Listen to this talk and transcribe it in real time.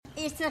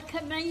He's a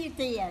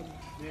comedian.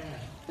 Yeah.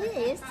 He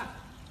is.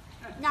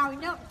 No,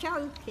 not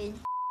joking.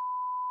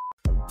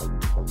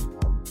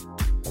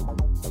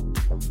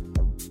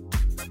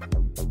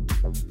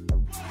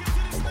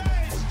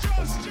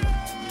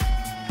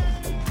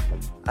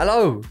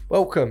 Hello,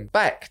 welcome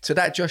back to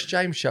That Josh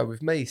James Show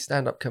with me,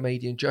 stand-up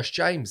comedian Josh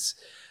James.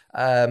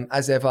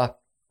 As ever,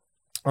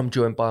 I'm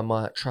joined by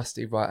my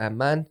trusty right-hand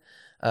man,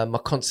 my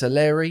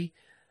consigliere,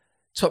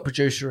 top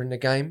producer in the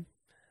game,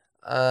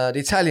 the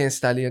Italian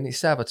stallion, it's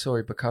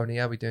Salvatore Bocconi.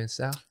 How are we doing,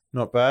 Sal?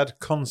 Not bad.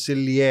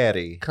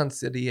 Consigliere.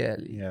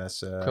 Consigliere.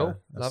 Yes. Cool.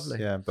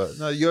 Lovely. Yeah, but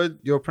no,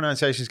 your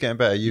pronunciation's getting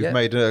better. You've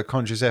made a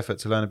conscious effort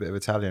to learn a bit of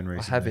Italian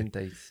recently. I have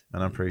indeed.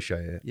 And I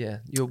appreciate it. Yeah.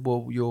 You're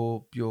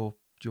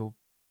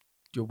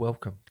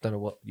welcome. Don't know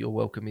what your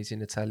welcome is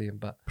in Italian,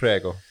 but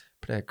Prego.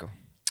 prego.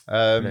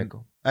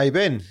 Prego. How you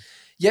been?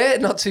 Yeah,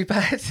 not too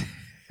bad.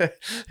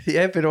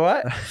 Yeah, been all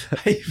right.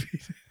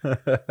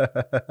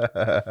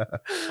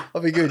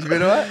 I've been good. You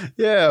been all right?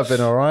 Yeah, I've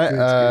been all right.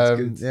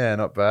 Good. Yeah,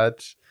 not bad.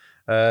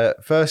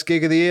 First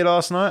gig of the year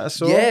last night, I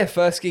saw. Yeah,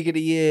 first gig of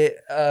the year.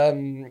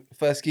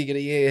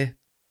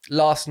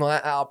 Last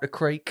night out up the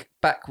creek,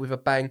 back with a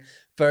bang.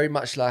 Very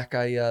much like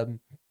a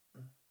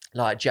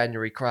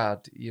January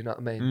crowd. You know what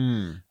I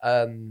mean?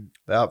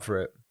 They're up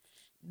for it.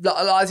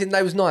 As in,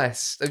 they was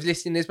nice. They was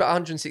listening. There's about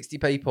 160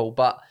 people,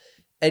 but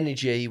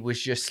energy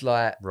was just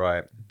like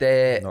Right.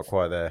 there. Not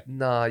quite there.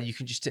 No, you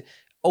can just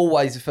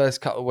always the first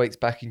couple of weeks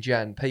back in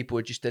Jan, people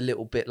are just a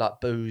little bit like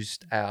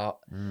boozed out,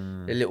 a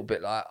little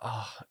bit like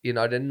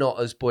they're not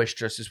as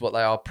boisterous as what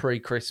they are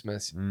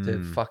pre-Christmas.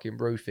 The fucking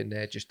roof in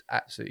there just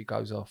absolutely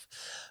goes off.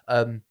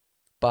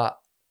 But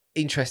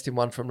interesting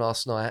one from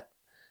last night.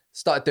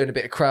 Started doing a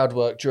bit of crowd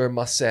work during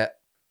my set.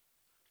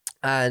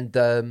 And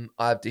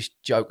I have this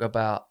joke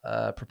about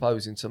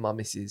proposing to my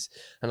missus,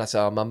 and I say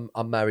I'm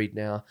married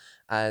now,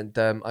 and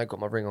I ain't got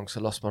my ring on because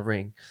I lost my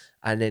ring.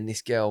 And then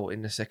this girl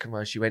in the second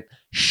row, she went,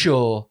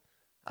 "Sure,"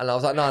 and I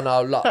was like, "No,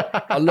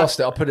 I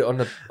lost it. I put it on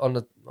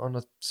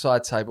the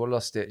side table. I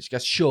lost it." She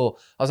goes, "Sure."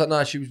 I was like,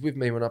 "No, she was with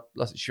me when I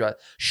lost it." She went,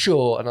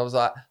 "Sure," and I was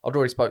like, I'd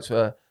already spoke to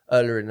her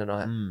earlier in the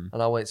night,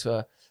 and I went to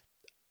her.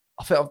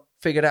 I think I've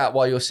figured out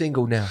why you're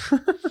single now,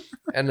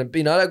 and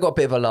that got a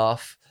bit of a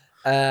laugh.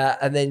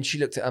 And then she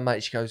looked at her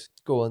mate. She goes,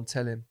 "Go on,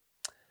 tell him."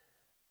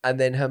 And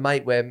then her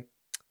mate went,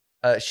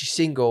 "She's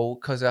single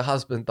because her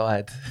husband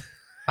died."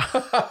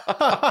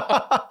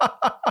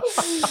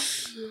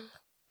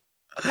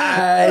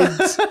 And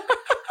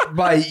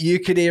mate, you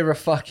could hear a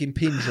fucking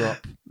pin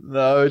drop.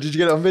 No, did you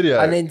get it on video?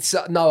 And then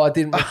no, I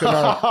didn't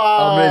recognise.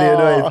 I'm really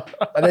annoyed.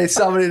 And then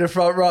someone in the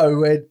front row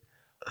went,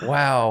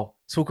 "Wow,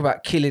 talk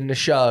about killing the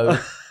show."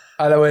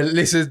 And I went,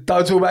 "Listen,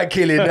 don't talk about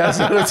killing. That's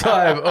not the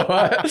time." All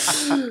right.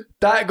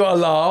 That got a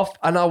laugh.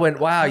 And I went,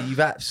 "Wow, you've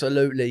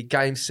absolutely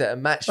game, set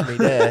and matched me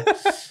there."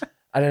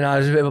 And then I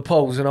was a bit of a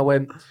pause and I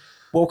went,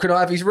 "Well, can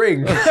I have his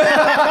ring?"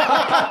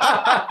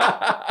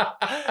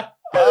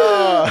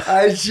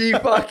 And she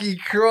fucking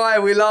cried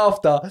with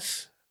laughter.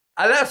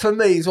 And that for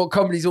me is what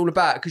comedy's all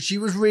about, because she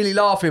was really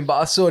laughing, but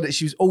I saw that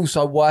she was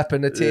also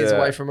wiping the tears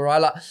away from her eye.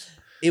 Like,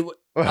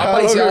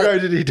 how long ago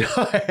did he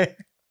die?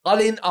 I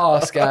didn't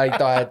ask how he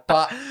died,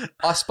 but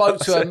I spoke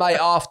to her mate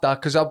after,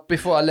 because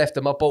before I left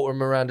him, I bought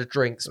him a round of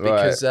drinks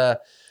because, I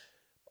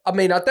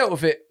dealt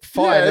with it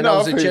fine and I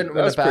was a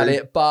gentleman about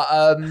it, but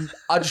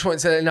I just wanted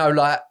to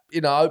let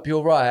you know, I hope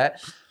you're right.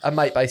 A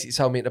mate basically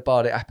told me at the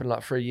bar that it happened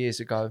like 3 years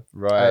ago.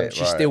 Right.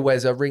 She still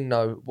wears a ring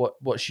though,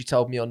 what she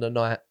told me on the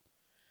night.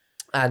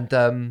 And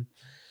I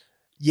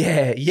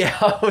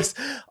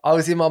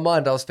was in my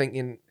mind, I was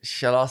thinking,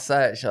 shall I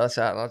say it?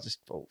 And I just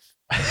thought,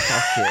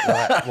 fuck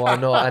it, why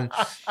not? And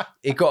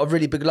it got a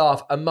really big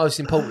laugh, and most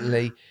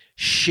importantly,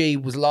 she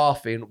was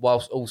laughing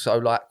whilst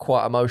also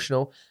quite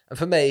emotional. And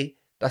for me,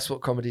 that's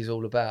what comedy is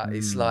all about.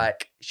 It's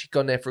she'd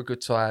gone there for a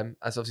good time,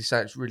 as obviously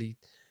saying it's really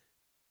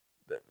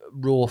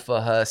raw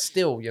for her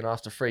still,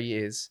 after 3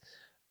 years.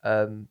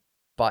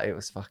 But it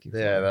was fucking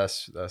funny. Yeah,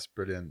 that's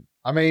brilliant.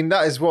 I mean,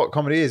 that is what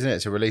comedy is, isn't it?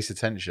 To release the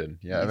tension.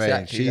 You know what I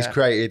mean? She's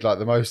created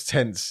the most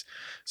tense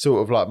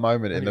sort of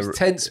moment in the room.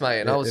 Tense,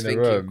 mate. And I was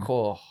thinking,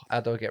 cool, how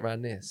do I get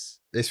around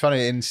this? It's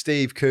funny, in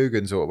Steve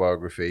Coogan's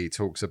autobiography, he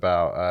talks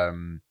about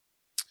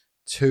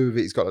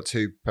he's got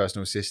two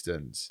personal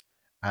assistants,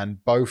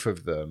 and both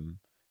of them,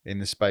 in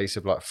the space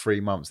of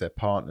 3 months, their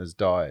partners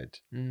died.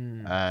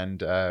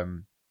 And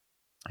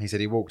he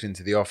said he walked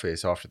into the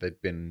office after they'd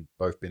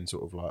both been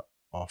sort of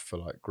off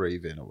for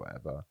grieving or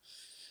whatever.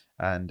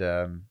 And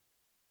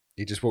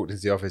he just walked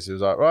into the office and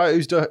was like, "Right,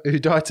 who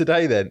died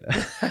today then?"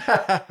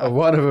 And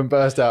one of them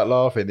burst out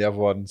laughing. The other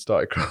one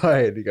started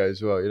crying. He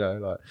goes, "Well,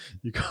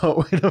 you can't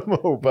win them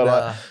all."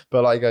 But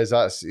he goes,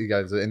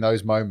 in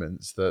those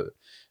moments that,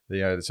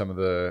 some of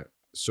the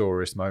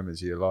sorest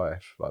moments of your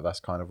life, that's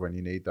kind of when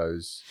you need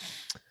those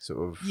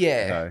sort of,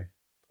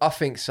 I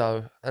think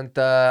so. And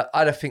I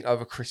had a think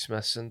over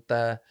Christmas, and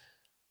I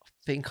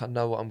think I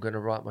know what I'm going to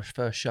write my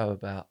first show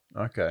about.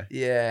 Okay.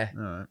 Yeah.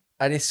 All right.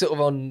 And it's sort of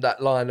on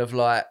that line of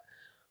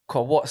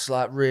what's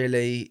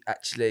really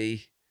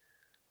actually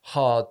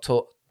hard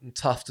and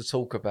tough to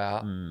talk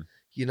about.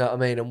 You know what I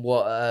mean? And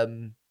what,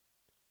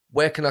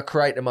 where can I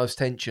create the most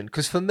tension?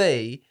 Because for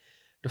me,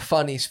 the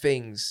funniest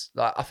things,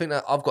 like I think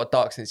that I've got a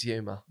dark sense of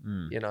humour,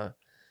 you know.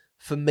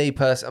 For me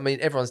personally, I mean,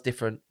 everyone's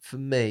different. For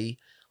me,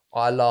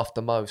 I laugh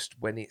the most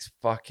when it's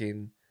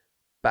fucking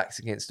backs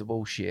against the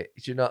wall shit.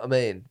 Do you know what I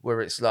mean?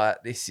 Where it's like,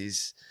 this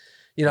is,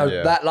 you know,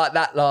 that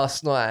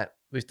last night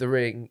with The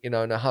Ring, you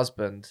know, and her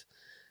husband,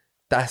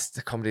 that's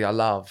the comedy I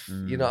love.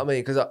 You know what I mean?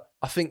 Because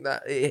I think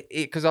that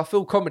because I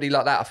feel comedy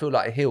like that, I feel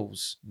like it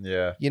heals.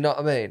 Yeah. You know what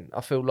I mean?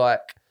 I feel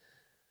like,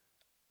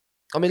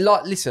 I mean,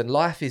 like, listen,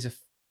 life's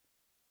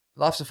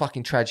a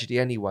fucking tragedy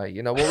anyway.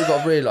 You know what we've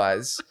got to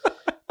realise?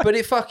 But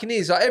it fucking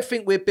is. Like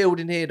everything we're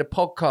building here, the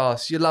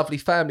podcast, your lovely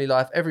family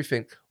life,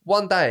 everything.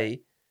 One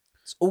day,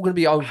 it's all going to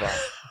be over.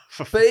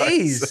 But it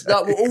is.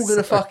 Like we're all going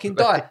to fucking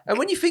die. And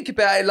when you think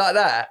about it like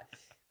that,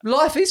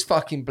 life is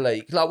fucking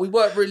bleak. Like we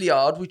work really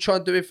hard. We try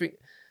and do everything,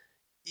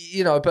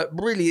 you know, but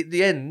really at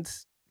the end,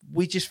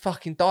 we just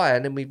fucking die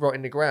and then we rot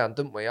in the ground,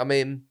 don't we? I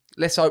mean,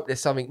 let's hope there's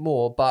something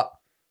more, but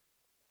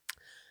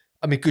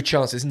I mean, good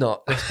chance there's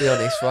not, let's be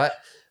honest, right?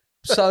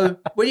 So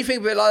when you think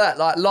of it like that,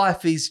 like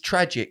life is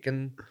tragic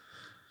and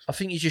I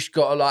think you just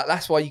got to like,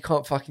 that's why you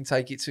can't fucking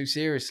take it too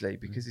seriously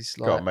because it's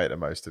like. Got to make the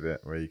most of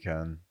it where you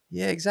can.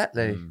 Yeah,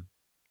 exactly.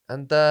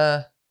 And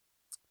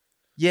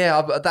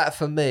yeah, that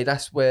for me,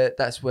 that's when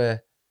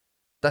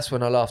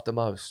I laugh the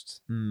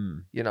most.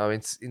 You know,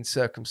 in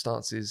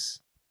circumstances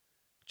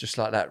just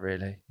like that,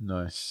 really.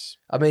 Nice.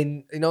 I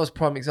mean, you know, as a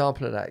prime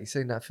example of that, you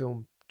seen that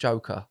film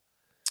Joker?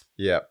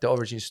 Yeah. The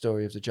origin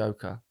story of the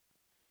Joker.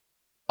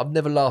 I've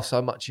never laughed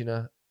so much in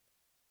a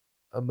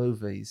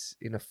movies,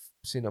 in a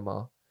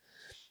cinema,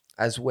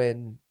 as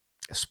when,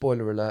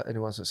 spoiler alert,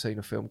 anyone's not seen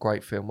a film,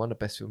 great film, one of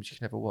the best films you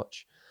can ever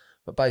watch.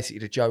 But basically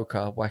the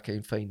Joker,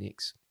 Joaquin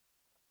Phoenix,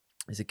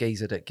 is a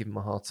geezer that give him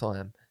a hard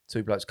time.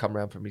 Two blokes come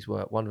around from his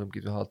work. One of them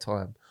gives a hard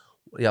time.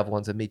 The other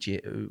one's a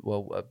midget,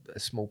 a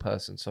small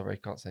person. Sorry,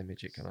 can't say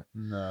midget, can I?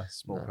 No,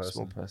 small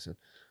person.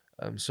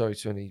 Sorry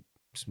to any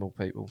small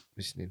people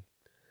listening.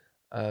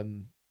 What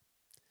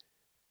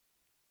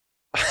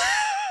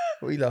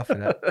are you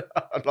laughing at?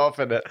 I'm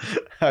laughing at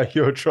how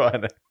you're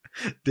trying to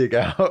dig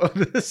out of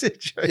the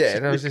situation. Yeah,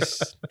 and I was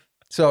just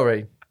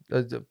sorry.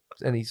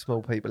 Any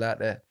small people out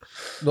there?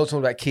 I'm not talking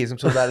about kids. I'm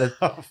talking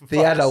about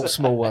the adult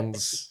small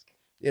ones.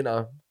 You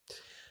know.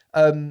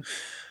 But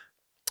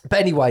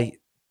anyway,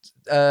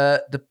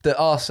 the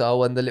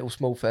arsehole and the little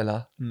small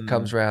fella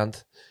comes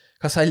round.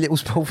 Can I say little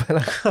small fella?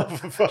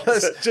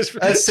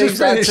 That seems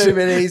like too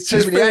many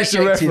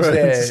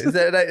adjectives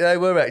there. They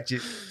were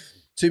actually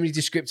too many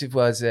descriptive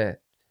words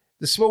there.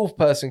 The small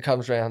person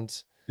comes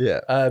round. Yeah.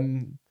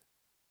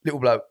 Little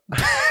bloke.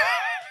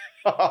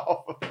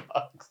 Oh, for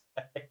fuck's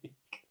sake.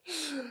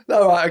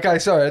 No, right, okay,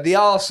 sorry. The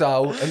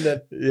arsehole and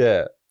the...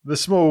 Yeah. The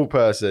small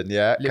person,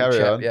 yeah. Little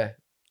Carry chap, on. Yeah.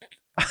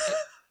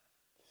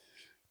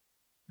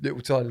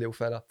 Tiny little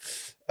fella.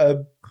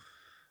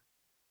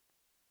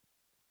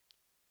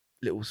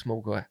 Little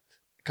small guy.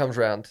 Comes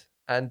round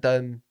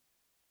and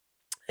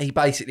he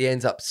basically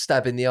ends up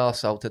stabbing the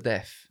arsehole to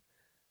death.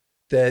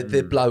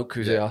 The bloke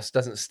who's the arse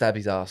doesn't stab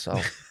his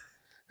arsehole.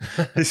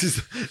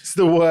 It's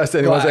the worst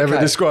anyone's ever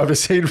described a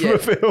scene from a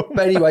film.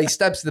 But anyway, he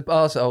stabs the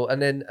arsehole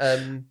and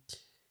then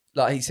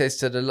like he says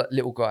to the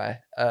little guy,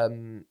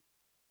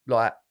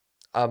 like,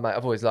 oh mate,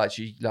 I've always liked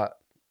you, like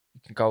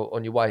you can go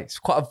on your way. It's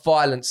quite a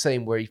violent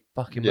scene where he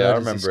fucking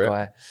murders this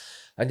guy.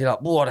 And you're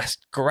like, whoa, that's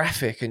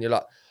graphic. And you're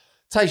like,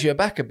 takes you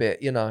aback a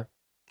bit, you know.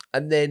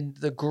 And then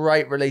the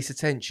great release of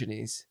tension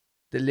is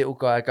the little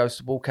guy goes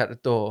to walk out the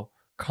door,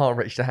 can't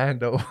reach the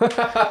handle.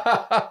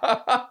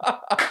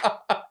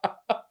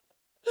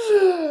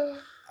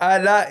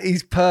 And that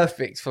is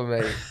perfect for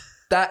me.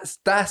 That's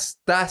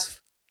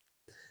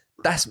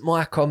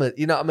my comment.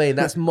 You know what I mean?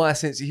 That's my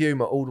sense of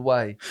humour all the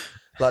way.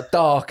 Like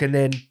dark and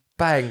then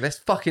bang, let's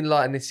fucking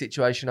lighten this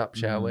situation up,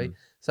 shall we?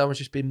 Someone's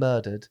just been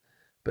murdered,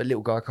 but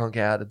little guy can't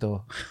get out the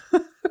door.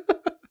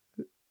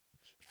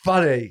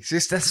 Funny.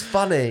 That's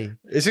funny.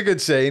 It's a good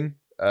scene.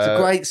 It's a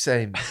great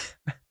scene.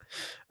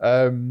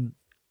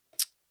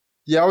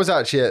 Yeah, I was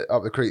actually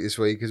up the creek this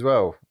week as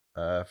well.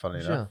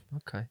 Funnily enough.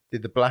 Okay.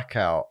 Did the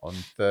blackout on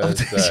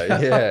Thursday.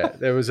 Yeah.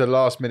 There was a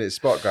last minute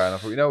spot going. I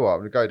thought, you know what? I'm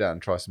going to go down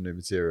and try some new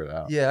material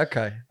out. Yeah,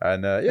 okay.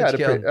 And yeah,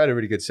 I had a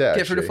really good set.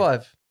 Get through the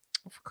 5.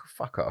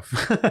 Fuck off.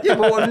 Yeah,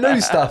 but what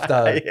new stuff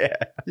though? Yeah.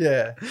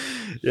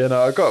 Yeah,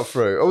 no, I got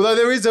through. Although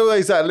there is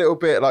always that little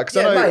bit like,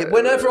 I know, mate,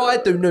 whenever I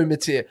do new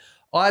material,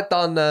 I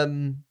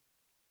done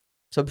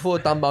so before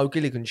I done Mo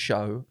Gilligan's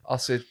show, I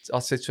said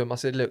to him, I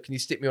said, look, can you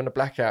stick me on a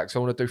blackout? Because I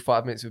want to do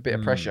 5 minutes with a bit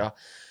of pressure.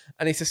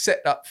 And it's a set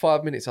up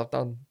 5 minutes I've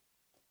done,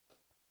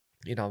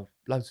 you know,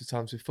 loads of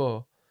times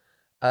before.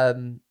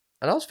 And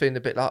I was feeling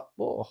a bit like,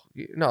 oh,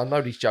 you know, I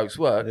know these jokes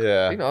work.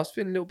 Yeah. You know, I was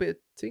feeling a little bit of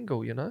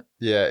tingle, you know?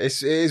 Yeah,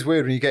 it is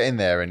weird when you get in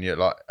there and you're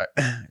like,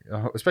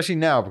 especially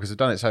now because I've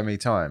done it so many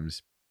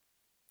times.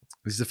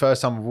 This is the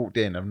first time I've walked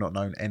in. I've not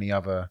known any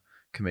other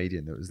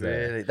comedian that was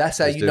there. Really? That's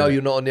how Was you know doing-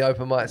 you're not on the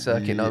open mic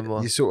circuit no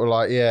more. You sort of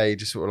like, you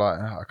just sort of like,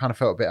 I kind of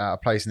felt a bit out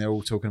of place, and they're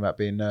all talking about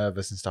being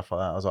nervous and stuff like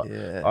that. I was like,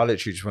 Yeah. I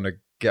literally just want to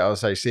get on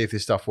stage, see if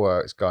this stuff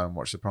works, go and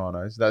watch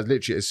Sopranos. That was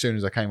literally as soon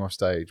as I came off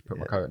stage, put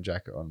my coat and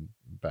jacket on,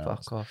 and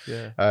bounce. Fuck off,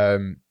 yeah.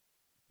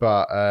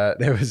 But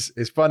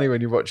it's funny when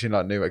you're watching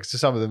like new acts. So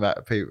some of them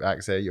people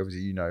acts there,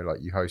 obviously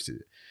like you host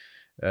it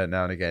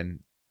now and again.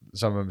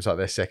 Some of them it's like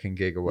their second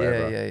gig or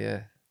whatever.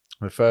 Yeah.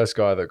 The first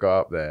guy that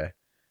got up there,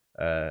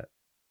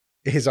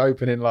 his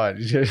opening line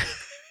it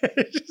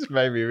just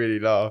made me really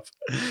laugh.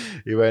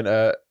 He went,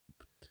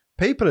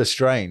 "People are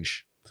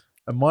strange,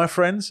 and my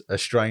friend's a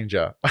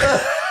stranger."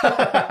 Bless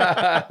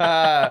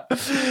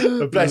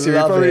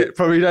him. He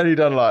probably only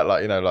done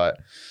like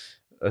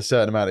a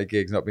certain amount of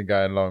gigs, not been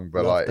going long,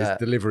 but Love like that. his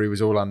delivery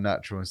was all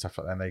unnatural and stuff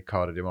like that. And they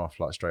carded him off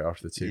like straight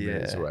after the 2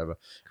 minutes or whatever.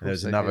 And there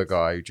was another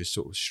guy who just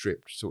sort of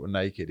stripped, sort of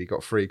naked. He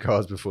got 3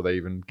 cards before they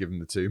even give him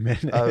the 2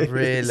 minutes. Oh,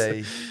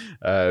 really?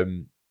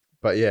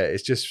 But yeah,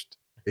 it's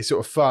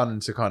sort of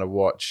fun to kind of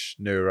watch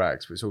newer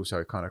acts, but it's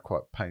also kind of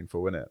quite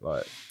painful, isn't it?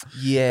 Like,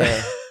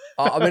 yeah.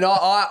 I mean,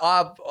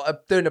 I'm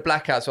doing the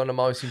blackouts one of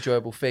the most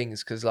enjoyable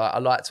things because like I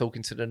like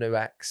talking to the new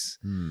acts.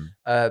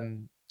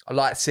 I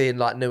like seeing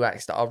like new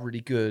acts that are really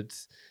good,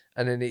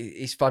 and then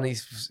it's funny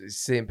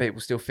seeing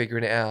people still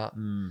figuring it out.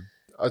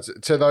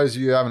 To those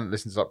of you who haven't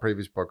listened to like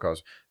previous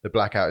podcasts, the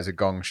Blackout is a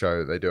gong show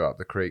that they do up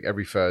the creek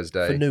every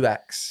Thursday For new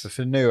acts. So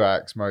for new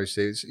acts,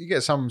 mostly you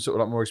get some sort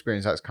of like more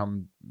experienced acts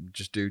come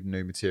just do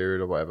new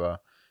material or whatever.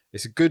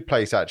 It's a good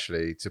place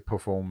actually to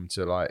perform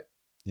to, like,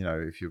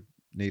 if you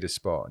need a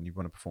spot and you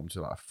want to perform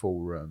to like a full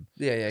room.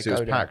 Yeah. So it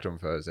was packed on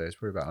Thursday. It's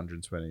probably about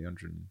 120,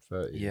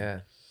 130. Yeah.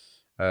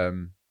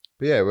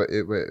 But yeah,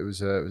 it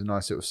was a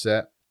nice little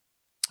set.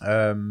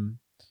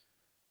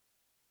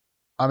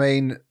 I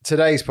mean,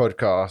 today's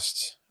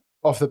podcast,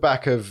 off the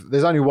back of,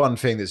 there's only one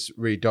thing that's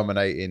really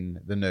dominating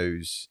the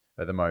news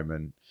at the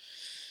moment,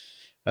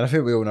 and I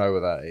think we all know what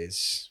that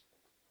is.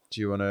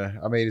 Do you want to?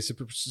 I mean, it's a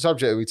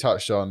subject that we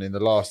touched on in the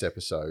last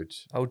episode.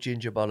 Old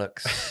ginger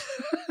bollocks.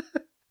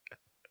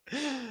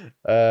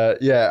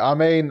 Yeah, I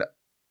mean,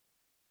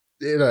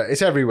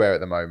 it's everywhere at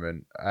the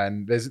moment,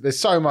 and there's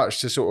so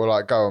much to sort of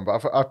like go on.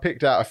 But I've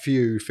picked out a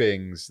few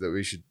things that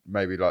we should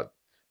maybe like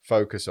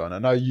focus on. I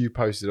know you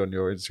posted on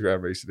your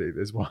Instagram recently.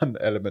 There's one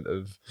element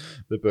of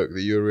the book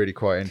that you're really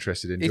quite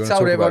interested in. He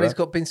told everyone he's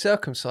got been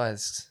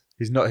circumcised.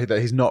 He's not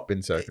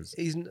been circumcised.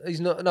 He's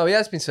not. No, he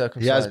has been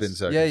circumcised. He has been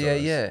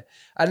circumcised. Yeah.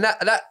 And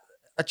that.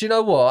 Do you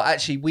know what?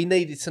 Actually, we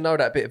needed to know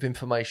that bit of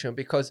information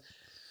because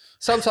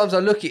sometimes I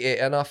look at it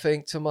and I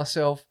think to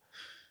myself,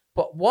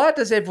 but why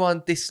does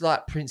everyone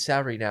dislike Prince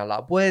Harry now?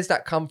 Like, where's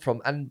that come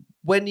from? And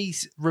when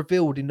he's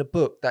revealed in the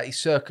book that he's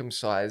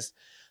circumcised,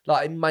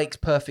 like, it makes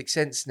perfect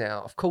sense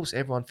now. Of course,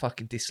 everyone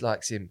fucking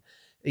dislikes him.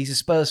 He's a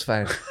Spurs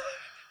fan.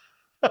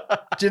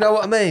 Do you know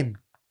what I mean?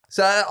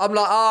 So I'm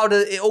like,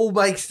 it all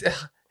makes...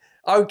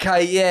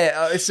 Okay,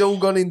 yeah, it's all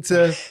gone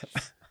into,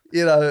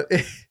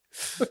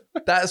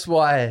 that's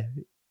why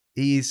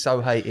he is so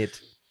hated.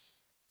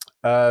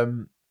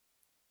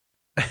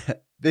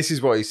 This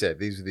is what he said.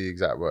 These are the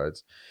exact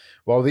words.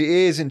 While the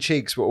ears and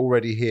cheeks were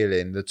already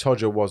healing, the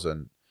todger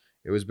wasn't.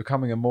 It was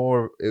becoming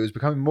more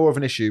of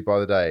an issue by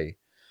the day.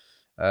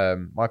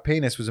 My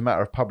penis was a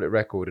matter of public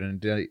record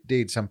and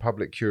indeed some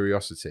public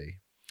curiosity.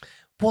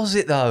 Was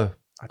it though?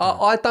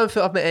 I don't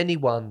think I've met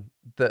anyone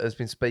that has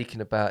been speaking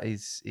about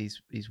his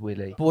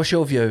willy. But what's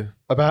your view?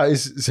 About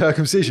his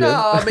circumcision? No,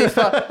 I mean,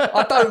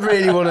 I don't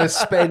really want to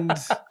spend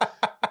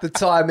the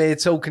time here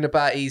talking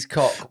about his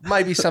cock.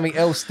 Maybe something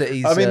else that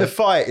he's... I mean, the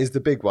fight is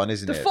the big one,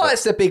 isn't it? The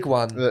fight's the big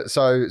one.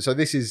 So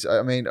this is,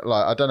 I mean,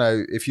 like, I don't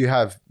know if you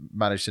have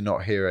managed to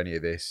not hear any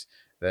of this,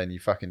 then you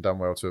fucking done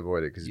well to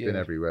avoid it because it's been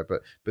everywhere.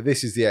 But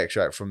this is the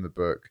extract from the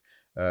book.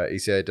 He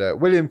said,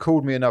 William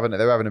called me another name.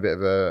 They were having a bit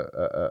of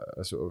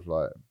a sort of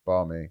like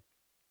balmy.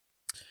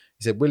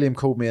 He said, William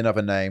called me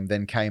another name,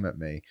 then came at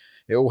me.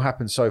 It all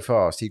happened so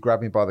fast. He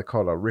grabbed me by the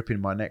collar, ripping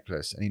my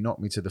necklace, and he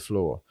knocked me to the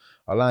floor.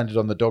 I landed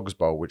on the dog's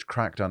bowl, which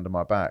cracked under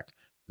my back,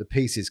 the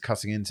pieces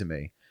cutting into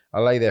me.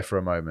 I lay there for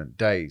a moment,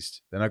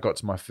 dazed. Then I got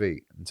to my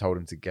feet and told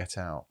him to get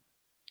out.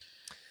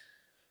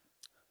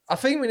 I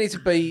think we need to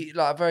be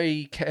like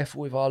very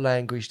careful with our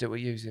language that we're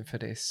using for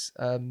this.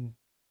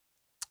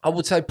 I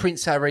would say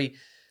Prince Harry,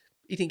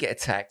 he didn't get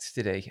attacked,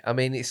 did he? I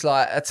mean, it's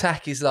like,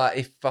 attack is like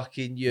if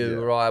fucking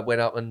you or I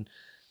went up and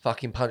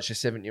fucking punched a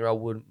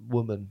 70-year-old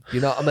woman.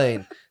 You know what I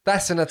mean?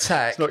 That's an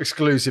attack. It's not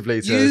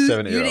exclusively to a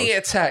 70-year-old. You didn't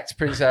get attacked,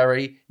 Prince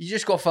Harry. You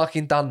just got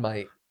fucking done,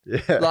 mate.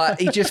 Yeah. Like,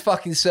 he just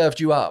fucking served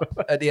you up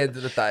at the end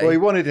of the day. Well, he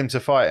wanted him to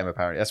fight him,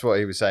 apparently. That's what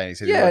he was saying. He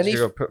said, he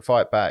got to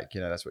fight back.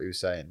 That's what he was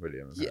saying,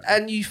 William. Yeah,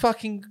 and you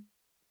fucking...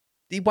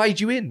 He weighed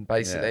you in,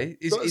 basically.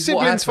 Yeah.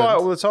 Siblings fight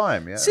all the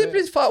time. Yeah.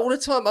 Siblings fight all the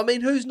time. I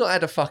mean, who's not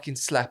had a fucking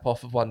slap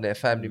off of one of their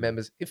family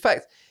members? In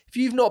fact, if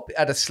you've not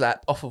had a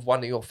slap off of one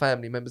of your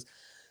family members,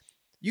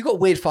 you got a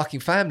weird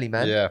fucking family,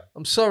 man. Yeah.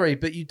 I'm sorry,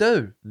 but you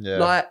do. Yeah.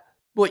 Like,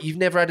 what, you've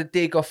never had a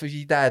dig off of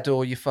your dad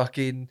or your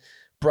fucking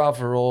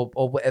brother or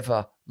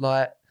whatever.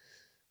 Like,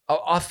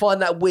 I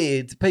find that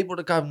weird. People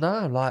that go,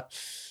 no, like,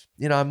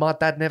 you know, my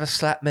dad never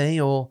slapped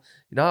me, or,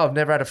 you know, I've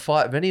never had a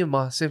fight with any of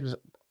my siblings.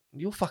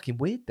 You're fucking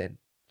weird then,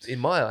 in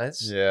my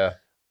eyes. Yeah.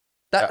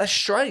 That's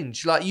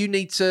strange. Like, you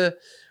need to,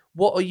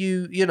 what are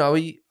you, you know,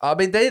 I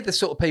mean, they're the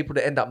sort of people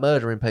that end up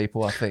murdering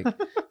people, I think.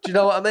 Do you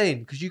know what I mean?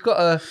 Because you've got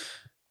to.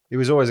 He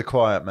was always a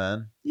quiet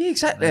man. Yeah,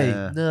 exactly.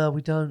 Yeah. No,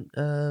 we don't.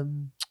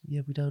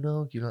 We don't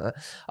argue like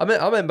that.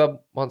 I remember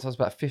once I was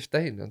about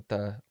 15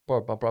 and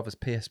borrowed my brother's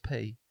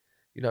PSP.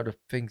 You know, the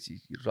things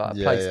like a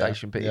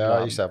PlayStation, but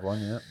I used to have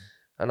one. Yeah.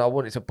 And I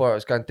wanted to borrow it. I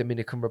was going to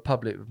Dominican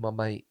Republic with my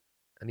mate,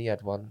 and he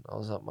had one. I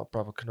was like, my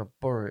brother, can I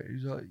borrow it? He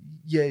was like,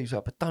 yeah. He was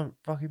like, but don't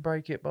fucking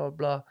break it, blah,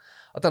 blah, blah.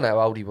 I don't know how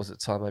old he was at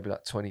the time, maybe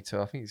like 22.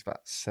 I think he's about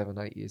 7,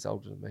 8 years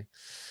older than me.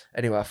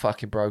 Anyway, I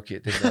fucking broke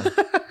it, didn't I?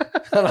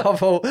 And I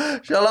thought,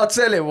 shall I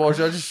tell him or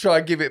shall I just try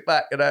and give it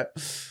back? And I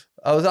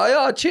was like,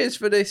 oh, cheers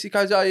for this. He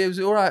goes, oh, yeah, was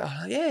it all right?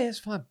 I'm like, yeah, it's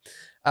fine.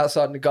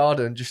 Outside in the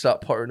garden, just like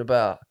pottering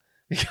about.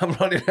 He come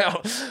running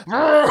out.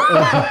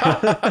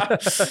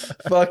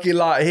 Fucking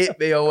like hit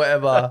me or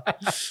whatever.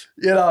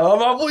 You know, I'm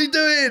like, what are you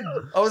doing?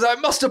 I was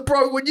like, must have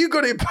broke when you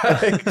got it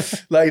back.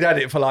 Like, he'd had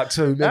it for like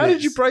 2 minutes. How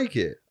did you break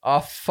it? Oh,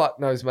 fuck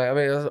knows, mate. I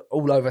mean, it was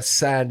all over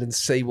sand and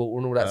seawater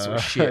and all that sort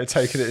of shit.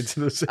 Taking it into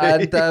the sea.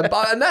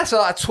 And that's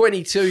like a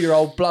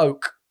 22-year-old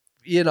bloke,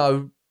 you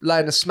know,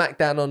 laying a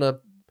smackdown on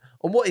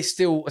what is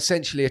still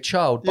essentially a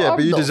child. But yeah, I'm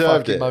but you not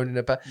deserved fucking it. moaning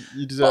about.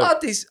 You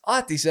deserved it.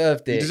 I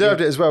deserved it. You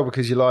deserved it as well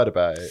because you lied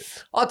about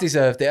it. I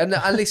deserved it. And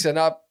listen,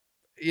 I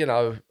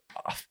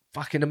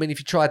mean, if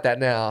you tried that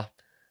now,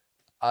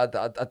 I'd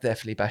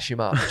definitely bash him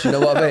up. Do you know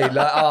what I mean?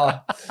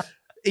 Like,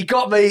 he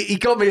got me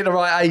at the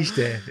right age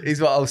there, is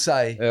what I'll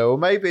say. Yeah, well,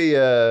 maybe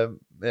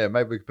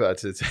we could put that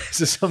to the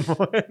test at some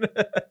point.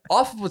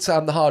 I would say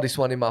I'm the hardest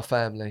one in my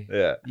family.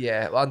 Yeah.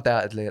 Yeah,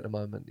 undoubtedly at the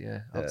moment,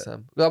 yeah.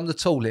 I'm the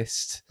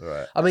tallest.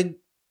 Right. I mean,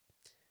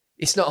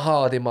 it's not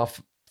hard in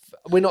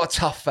we're not a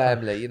tough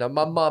family, you know.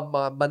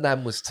 My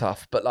nan was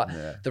tough, but like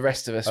the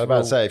rest of us. I was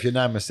about to say, if your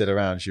nan was still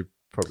around, she'd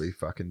probably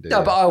fucking do it.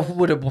 No, but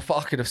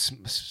I could have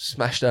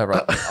smashed her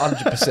up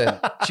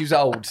 100%. She was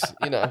old,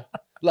 you know.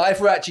 Like,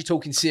 if we're actually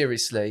talking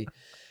seriously,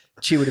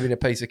 she would have been a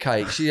piece of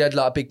cake. She had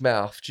like a big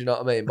mouth, do you know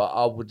what I mean? But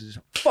I would have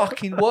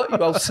fucking what, you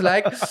old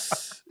slag?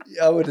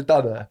 I would have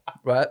done her,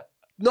 right?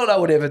 Not that I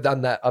would have ever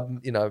done that.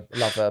 You know,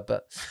 love her,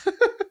 but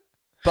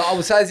I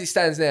would say as it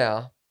stands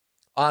now,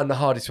 I'm the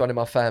hardest one in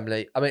my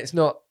family. I mean, it's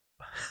not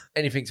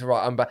anything to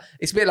write on, but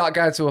it's a bit like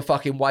going to a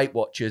fucking Weight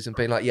Watchers and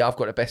being like, yeah, I've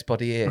got the best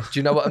body here. Do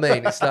you know what I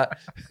mean? It's like,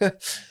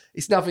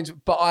 it's nothing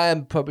but I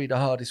am probably the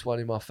hardest one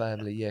in my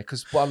family, yeah,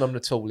 because one, I'm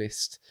the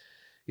tallest.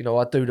 You know,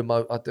 I do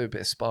a bit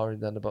of sparring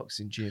down the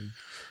boxing gym,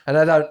 and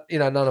I don't. You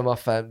know, none of my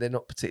family, they're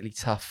not particularly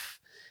tough.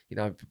 You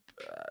know,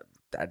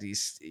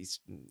 Daddy's,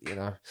 you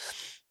know,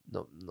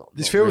 not.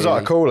 This not feels really.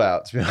 like a call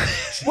out, to be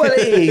honest. Well, it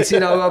is. You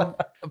know,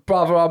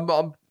 brother,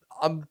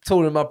 I'm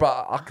taller than my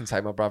brother. I can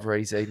take my brother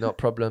easy, not a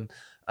problem.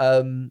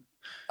 I mean,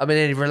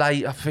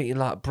 I'm thinking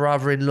like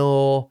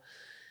brother-in-law.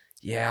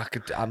 Yeah, I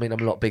could. I mean, I'm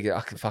a lot bigger.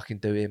 I can fucking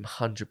do him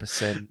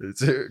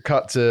 100%.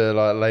 Cut to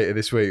like later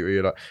this week where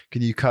you're like,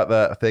 can you cut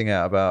that thing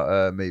out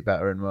about me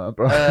battering my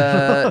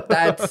brother?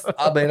 Dad,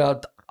 I mean,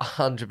 I'd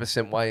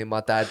 100% weigh in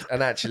my dad,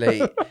 and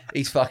actually,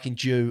 he's fucking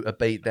due a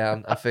beat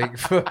down. I think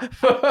for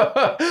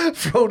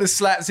all the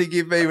slaps he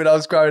gave me when I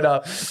was growing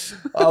up.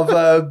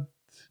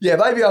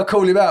 Maybe I'll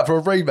call him out for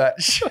a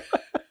rematch.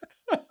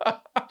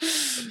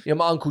 Yeah,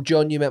 my Uncle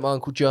John. You met my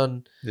Uncle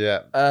John.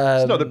 Yeah,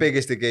 he's not the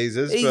biggest of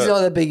geezers. He's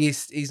not the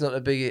biggest. He's not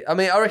the biggest. I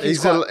mean, I reckon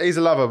he's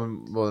a lover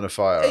more than a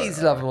fighter. He's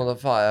a lover more than a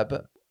fighter,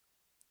 but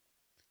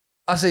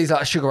I say he's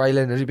like a Sugar Ray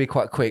Leonard. He'd be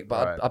quite quick,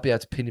 but I'd be able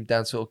to pin him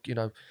down, sort of, you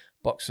know,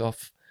 box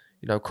off,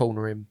 you know,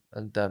 corner him,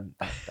 and that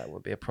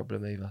wouldn't be a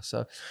problem either.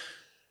 So,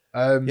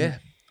 yeah,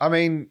 I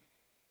mean,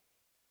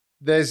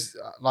 there's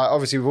like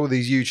obviously with all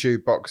these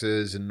YouTube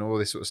boxers and all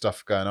this sort of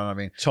stuff going on. I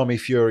mean, Tommy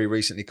Fury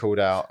recently called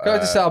out. Can I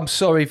just say I'm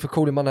sorry for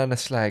calling my nan a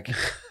slag,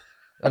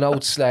 an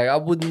old slag. I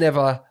would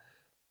never.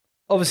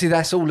 Obviously,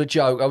 that's all a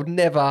joke. I would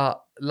never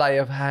lay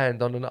a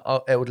hand on an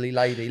elderly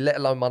lady, let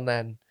alone my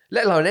nan,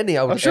 let alone any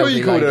old. I'm sure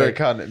you called lady. her a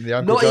cunt in the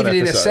Uncle Not John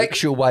even episode. in a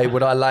sexual way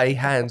would I lay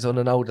hands on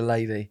an older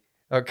lady.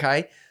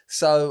 Okay,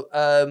 so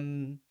I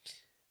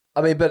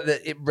mean, but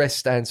it rest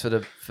stands for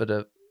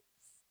the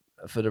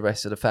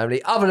rest of the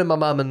family, other than my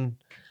mum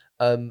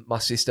and my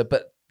sister.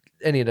 But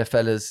any of the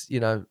fellas, you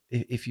know,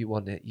 if you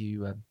want it, you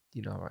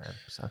know where I am.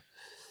 So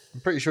I'm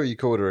pretty sure you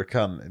called her a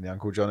cunt in the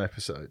Uncle John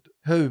episode.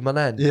 Who, my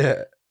nan?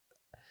 Yeah.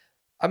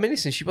 I mean,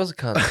 listen, she was a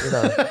cunt, you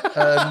know.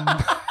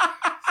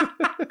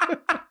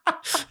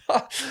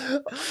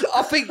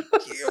 I think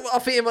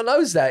everyone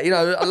knows that. You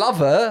know, I love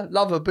her,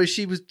 but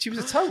she was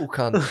a total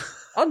cunt.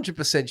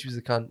 100% she was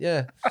a cunt.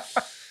 Yeah.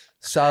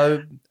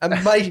 So,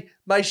 and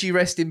may she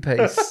rest in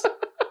peace.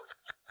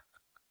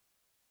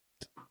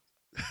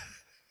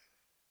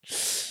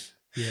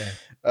 Yeah.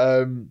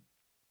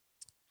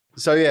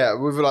 So yeah,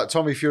 with like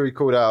Tommy Fury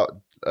called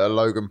out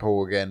Logan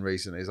Paul again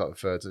recently. He's like the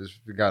third. It's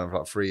been going on for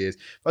like 3 years.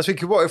 I was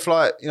thinking, what if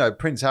like, you know,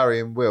 Prince Harry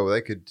and Will,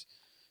 they could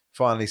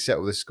finally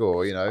settle the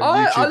score. You know,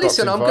 I listen.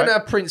 boxing I'm fight. going to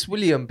have Prince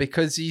William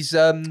because he's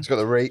He's got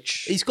the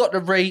reach. He's got the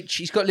reach.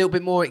 He's got a little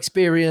bit more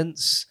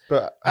experience.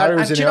 But Harry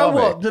was and in do you the know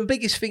army. what? The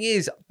biggest thing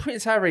is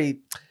Prince Harry.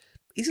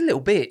 He's a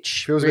little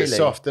bitch. Feels really. a bit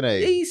soft, doesn't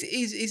he?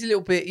 He's a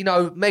little bit. You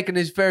know, Meghan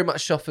has very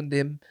much softened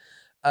him.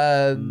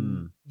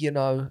 You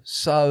know,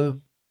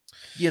 so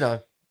you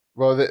know.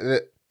 Well,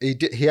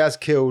 he has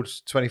killed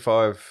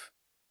 25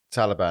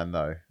 Taliban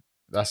though.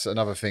 That's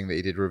another thing that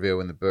he did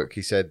reveal in the book.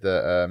 He said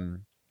that.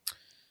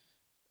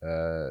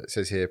 It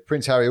says here,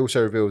 Prince Harry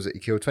also reveals that he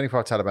killed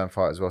 25 Taliban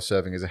fighters while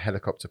serving as a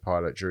helicopter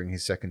pilot during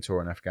his second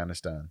tour in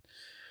Afghanistan.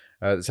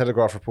 The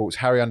Telegraph reports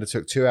Harry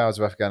undertook 2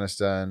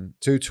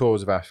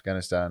 tours of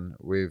Afghanistan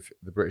with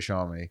the British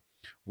Army,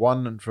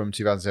 one from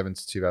 2007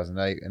 to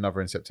 2008, another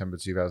in September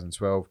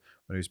 2012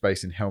 when he was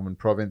based in Helmand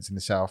Province in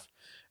the south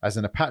as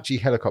an Apache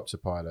helicopter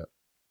pilot.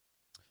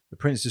 The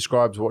Prince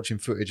describes watching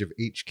footage of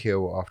each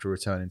kill after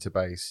returning to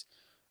base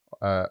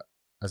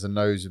as a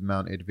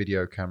nose-mounted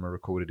video camera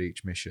recorded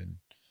each mission.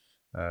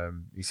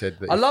 He said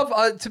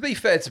that to be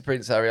fair to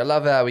Prince Harry, I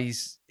love how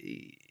he's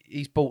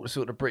brought the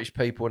sort of British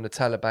people and the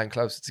Taliban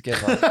closer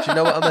together. Do you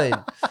know what I mean?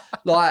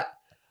 Like,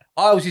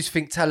 I always used to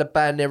think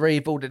Taliban, they're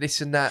evil, they're this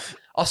and that.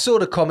 I saw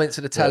the comments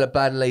of the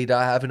Taliban leader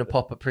having a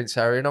pop at Prince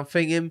Harry, and I'm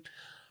thinking,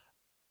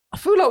 I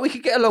feel like we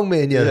could get along,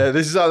 me and you. Yeah,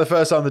 this is like the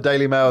first time the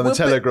Daily Mail and the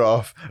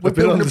Telegraph have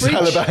been on the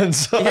Taliban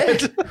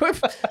side.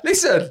 Yeah.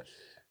 Listen,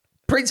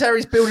 Prince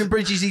Harry's building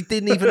bridges he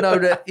didn't even know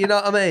that, you know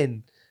what I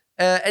mean?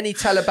 Any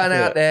Taliban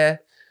out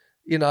there,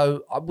 you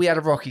know, we had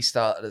a rocky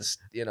start,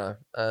 you know,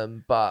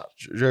 but...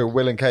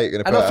 Will and Kate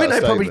going to put And I think out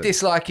a they probably statement.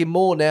 dislike him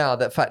more now,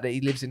 the fact that he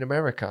lives in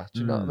America.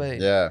 Do you know what I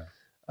mean? Yeah.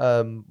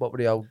 What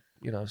would the old,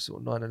 you know,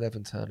 sort of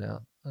 9/11 turn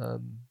out?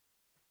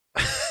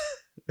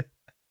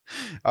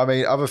 I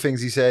mean, other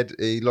things he said,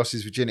 he lost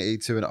his virginity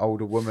to an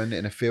older woman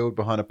in a field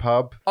behind a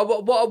pub.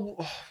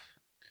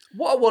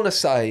 What I want to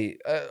say,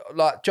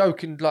 like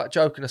joking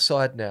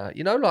aside now,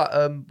 you know, like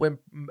when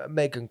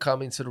Meghan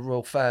come into the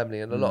royal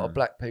family and a lot of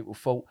black people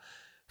thought,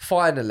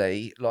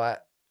 finally, like,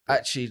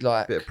 actually,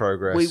 like... Bit of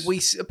progress.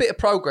 We a bit of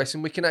progress,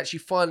 and we can actually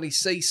finally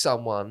see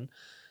someone,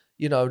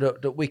 you know,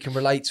 that we can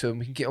relate to and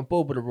we can get on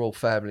board with the royal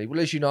family. Well,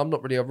 as you know, I'm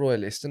not really a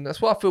royalist, and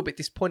that's why I feel a bit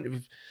disappointed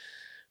with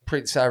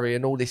Prince Harry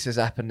and all this has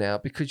happened now,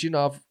 because, you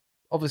know, I've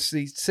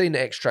obviously seen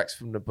the extracts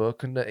from the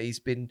book and that he's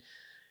been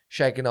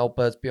shagging old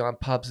birds behind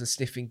pubs and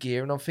sniffing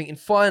gear, and I'm thinking,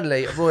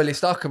 finally, a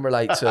royalist I can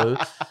relate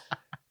to.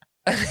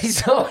 And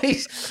he's not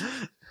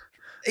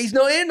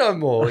here no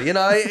more, you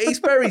know. He's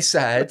very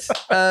sad.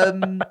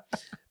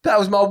 That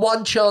was my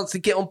one chance to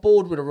get on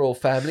board with the royal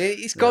family.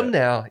 It's gone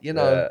now, you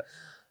know.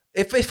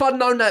 Yeah. If I'd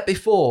known that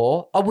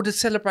before, I would have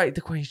celebrated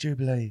the Queen's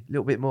Jubilee a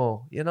little bit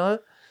more, you know.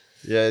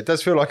 Yeah, it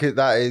does feel like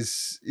that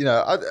is, you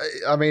know.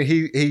 I mean,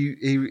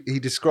 he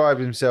described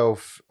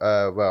himself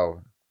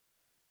well.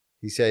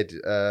 He said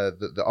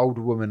that the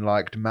older woman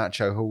liked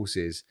macho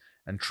horses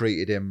and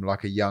treated him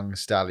like a young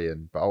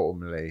stallion, but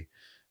ultimately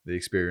the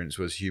experience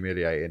was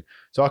humiliating.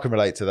 So I can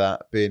relate to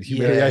that, being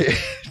humiliated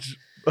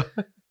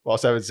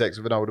whilst having sex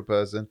with an older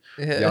person,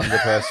 younger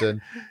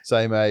person,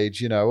 same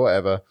age, you know,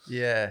 whatever.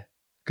 Yeah.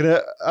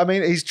 I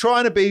mean, he's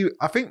trying to be,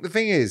 I think the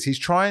thing is, he's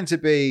trying to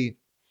be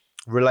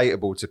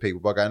relatable to people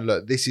by going,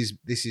 look, this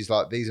is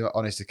like, these are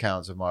honest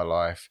accounts of my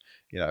life,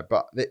 you know,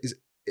 but it's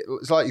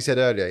like you said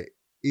earlier,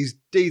 he's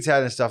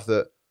detailing stuff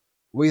that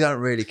we don't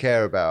really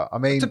care about. I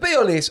mean, to be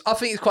honest, I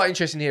think it's quite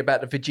interesting to hear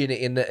about the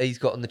virginity that he's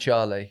got on the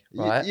Charlie,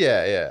 right?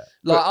 Yeah.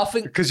 Like, I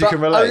think because you can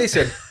relate. Oh,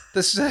 listen,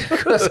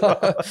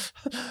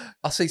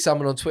 I see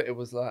someone on Twitter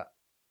was like,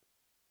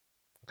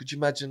 could you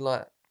imagine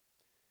like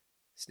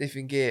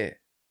sniffing gear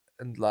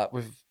and like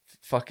with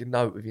fucking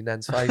note with your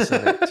nan's face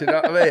on it? Do you know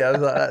what I mean? I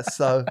was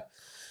like,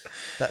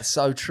 that's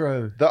so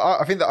true.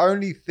 I think the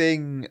only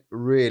thing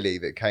really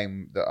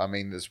I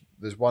mean,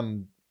 there's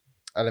one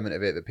element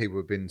of it that people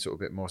have been sort of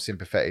a bit more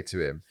sympathetic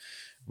to him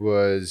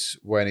was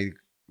when he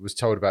was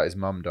told about his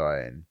mum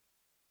dying.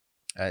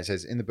 And it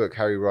says in the book,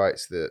 Harry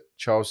writes that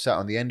Charles sat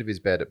on the end of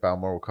his bed at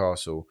Balmoral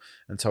Castle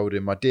and told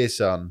him, "My dear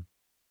son,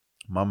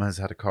 Mum has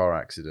had a car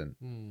accident."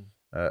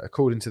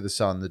 According to the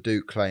son, the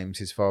Duke claims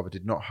his father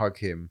did not hug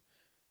him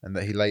and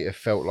that he later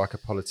felt like a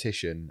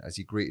politician as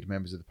he greeted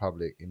members of the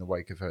public in the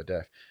wake of her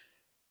death.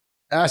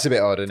 That's a bit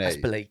odd, isn't it? That's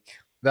bleak.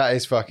 That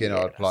is fucking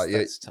odd. Like,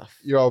 that's tough.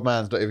 Your old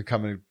man's not even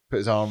coming and put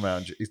his arm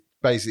around you. He's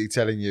basically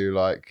telling you,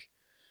 like,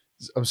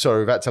 I'm sorry,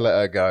 we've had to let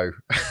her go.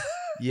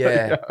 Yeah.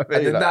 You know what I mean?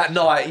 And then that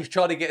night, he's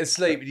trying to get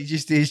asleep and he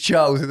just hears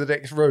Charles in the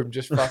next room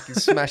just fucking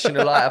smashing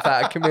the light up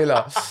out of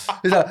Camilla.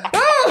 He's like,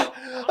 ah!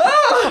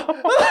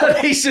 Ah! And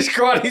he's just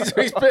crying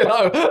into his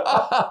pillow.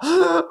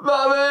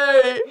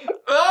 Mummy!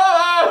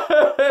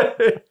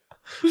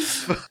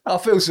 I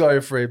feel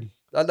sorry for him.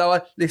 I know.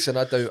 I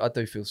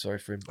do feel sorry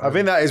for him. I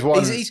think that is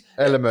one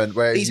element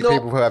where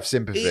people who have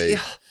sympathy.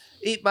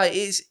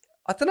 Mate,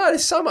 I don't know.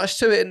 There's so much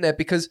to it in there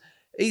because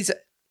it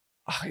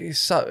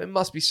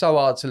must be so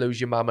hard to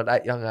lose your mum at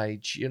that young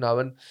age, you know,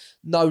 and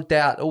no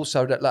doubt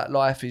also that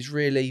life is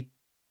really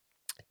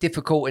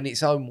difficult in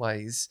its own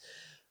ways.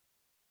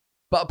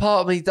 But a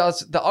part of me does,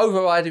 the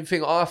overriding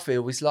thing I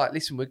feel is like,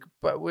 listen, we're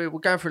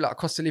going through like a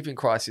cost of living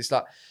crisis.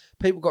 Like,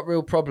 people got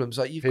real problems.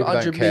 Like, you've People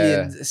got don't 100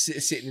 million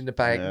sitting in the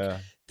bank. Yeah.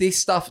 This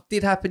stuff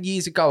did happen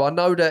years ago. I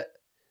know that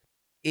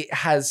it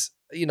has,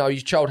 you know,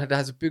 your childhood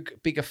has a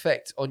big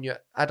effect on your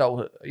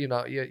adult, you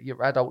know,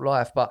 your adult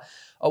life. But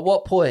at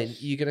what point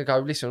are you going to go,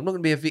 listen, I'm not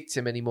going to be a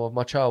victim anymore of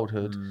my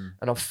childhood,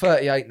 and I'm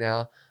 38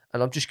 now,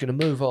 and I'm just going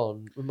to move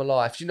on with my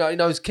life. You know,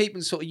 it's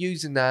keeping sort of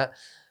using that.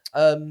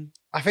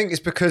 I think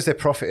it's because they're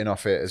profiting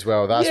off it as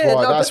well. That's Yeah,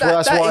 why. no, That's but why.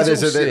 That's that why is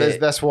there's also it.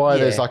 that's why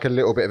there's Yeah. like a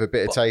little bit of a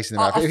bitter taste in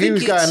the mouth. I If he think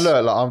was going, it's-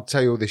 look, like, I'll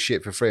tell you all this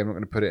shit for free. I'm not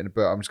going to put it in a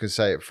book. I'm just going to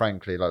say it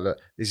frankly. Like, look,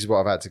 this is what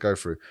I've had to go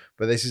through.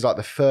 But this is like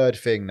the third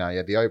thing now. You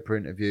had the Oprah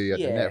interview. You had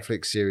the Yeah.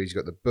 Netflix series. You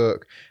got the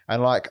book.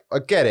 And like, I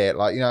get it.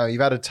 Like, you know,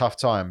 you've had a tough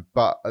time,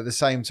 but at the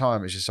same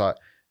time, it's just like,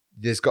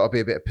 there's got to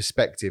be a bit of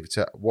perspective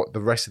to what the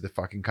rest of the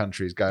fucking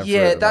country is going through.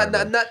 Yeah, at the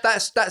moment.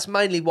 that's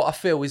mainly what I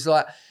feel is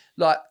like,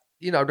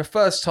 you know, the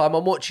first time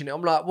I'm watching it,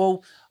 I'm like,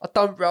 well,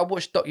 I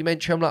watched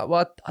documentary. I'm like,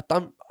 well,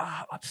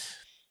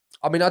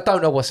 I mean, I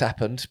don't know what's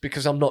happened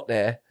because I'm not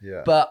there.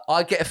 Yeah. But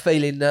I get a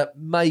feeling that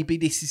maybe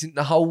this isn't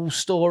the whole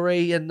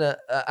story, and that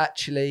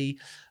actually,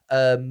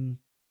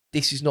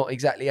 this is not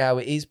exactly how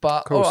it is.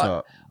 But Of course all right,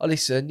 not. I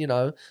listen, you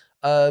know.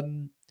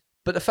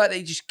 But the fact that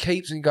it just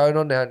keeps on going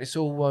on now, and it's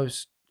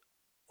almost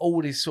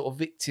all these sort of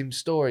victim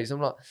stories. I'm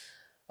like,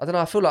 I don't know.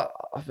 I feel like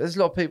there's a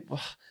lot of people.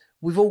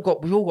 We've all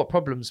got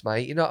problems,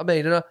 mate. You know what I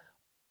mean? And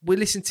we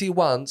listen to you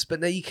once, but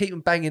now you keep on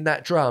banging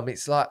that drum.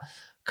 It's like,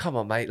 come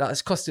on, mate. Like,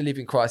 there's cost of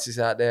living crisis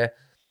out there.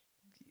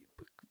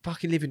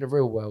 Fucking live in the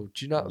real world.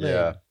 Do you know what I mean?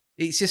 Yeah.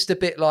 It's just a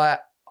bit like,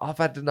 I've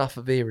had enough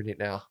of hearing it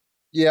now.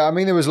 Yeah, I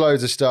mean, there was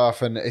loads of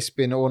stuff, and it's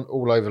been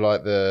all over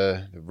like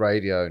the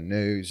radio,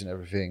 news, and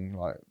everything,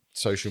 like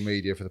social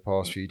media for the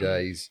past few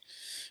days.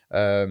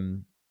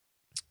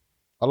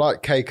 I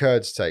like Kay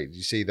Kurd's take. Did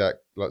you see that?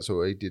 Like,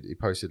 sort of, he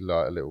posted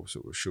like a little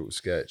sort of short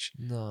sketch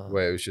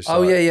where it was just.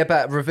 Oh like, yeah,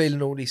 about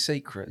revealing all these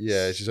secrets.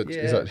 Yeah, it's just like,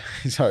 Yeah.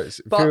 it's like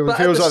it But at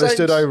feels the like they same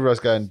stood over us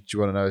going, "Do you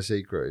want to know a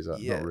secret?" He's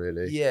like, Yeah, "Not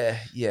really." Yeah.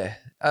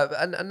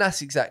 And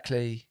that's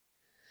exactly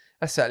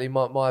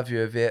my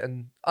view of it.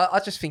 And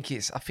I just think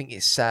it's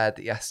sad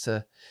that he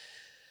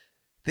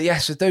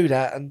has to do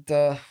that. And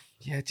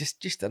yeah,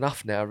 just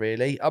enough now,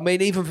 really. I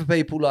mean, even for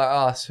people like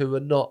us who are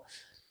not,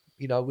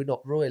 you know, we're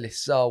not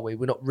royalists, are we?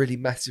 We're not really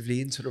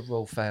massively into the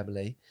royal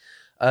family.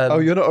 Oh,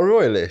 you're not a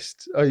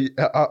royalist? Oh,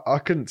 I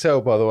couldn't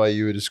tell by the way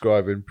you were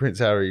describing Prince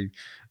Harry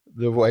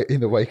in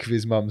the wake of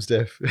his mum's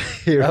death.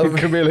 Hearing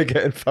Camilla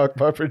getting fucked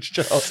by Prince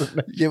Charles.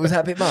 Yeah, was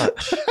that a bit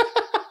much?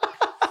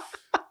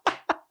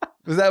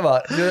 Was that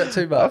much? Was that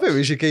too much? I think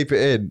we should keep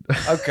it in.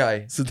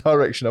 Okay. It's the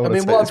direction I want to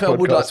take one this thing I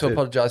would like podcast to in.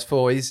 apologise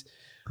for is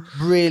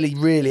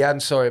really, I'm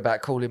sorry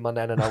about calling my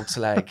nan an old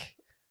slag.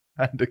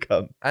 And a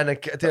cunt. And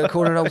did I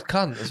call her an old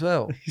cunt as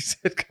well? He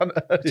said cunt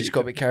earlier. Just got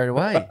a bit carried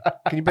away.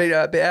 Can you beat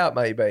that a bit out,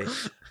 maybe?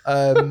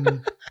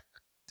 I'm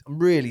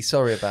really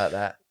sorry about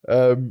that.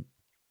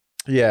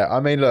 Yeah,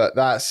 I mean, look,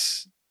 look,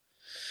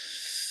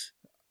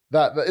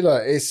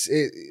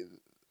 it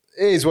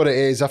is what it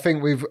is. I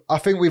think we've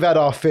had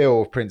our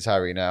fill of Prince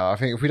Harry now. I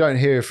think if we don't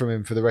hear from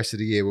him for the rest of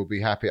the year, we'll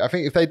be happy. I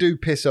think if they do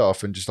piss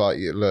off and just like,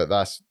 look,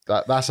 that's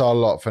our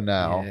lot for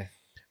now. Yeah.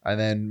 And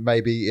then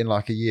maybe in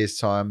like a year's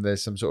time,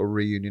 there's some sort of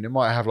reunion. It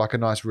might have like a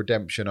nice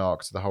redemption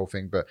arc to the whole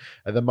thing. But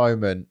at the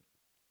moment,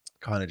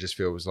 kind of just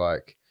feels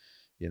like,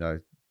 you know,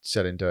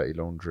 selling dirty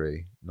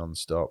laundry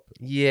nonstop.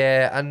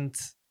 Yeah, and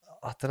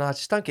I don't know, I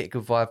just don't get a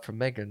good vibe from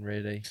Meghan,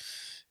 really.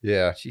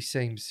 Yeah. She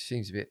seems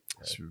a bit...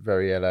 It's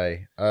very LA.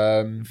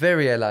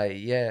 very LA,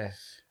 yeah.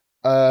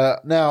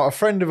 Now, a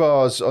friend of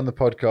ours on the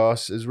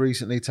podcast has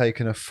recently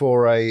taken a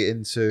foray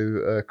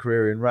into a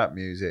career in rap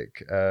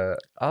music.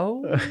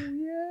 Oh,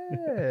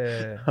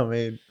 yeah. I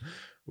mean,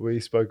 we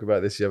spoke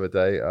about this the other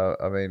day.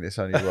 I mean, it's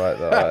only right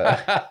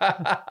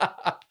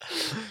that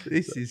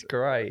This is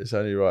great. it's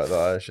only right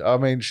that I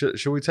mean,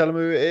 should we tell them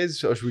who it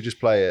is, or should we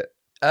just play it?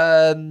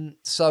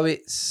 So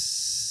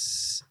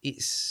it's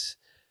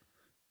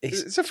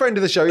It's a friend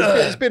of the show.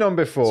 It's been on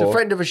before. a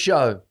friend of a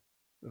show.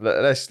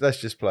 Let's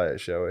just play it,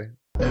 shall we?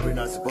 Every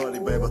night's a party,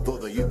 babe, I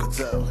thought that you could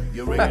tell.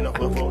 You're ringing off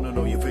my phone, I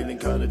know you're feeling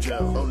kinda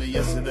gel. Only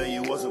yesterday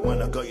you wasn't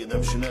when I got you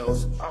them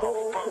Chanels.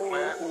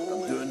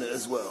 I'm doing it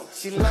as well.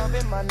 She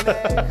loving my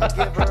neck, I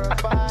give her a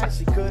bite.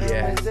 She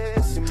couldn't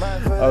resist, she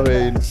might I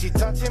mean, she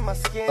touching my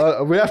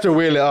skin. we have to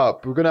wheel it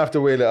up. We're going to have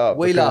to wheel it up.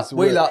 Wheel up.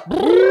 Wheel up.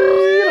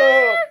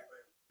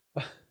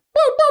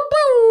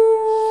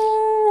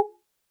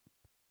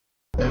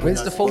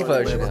 When's the full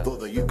version Babe, I out? thought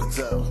that you could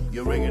tell.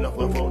 You're ringing off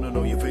my phone, I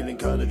know you're feeling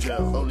kinda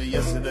gel. Only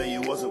yesterday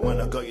you wasn't when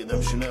I got you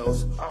them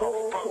Chanels.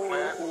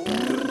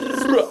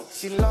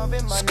 She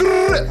loving my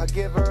neck, I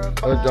give her a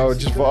bite. I've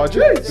just been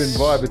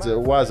vibing to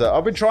Wazza.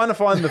 I've been trying to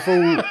find the full.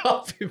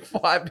 I've been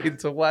vibing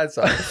to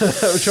Wazza.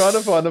 I'm trying to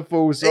find the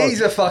full song.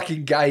 He's a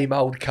fucking game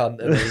old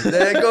cunt, isn't he?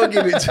 They're going to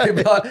give it to him.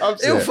 Like,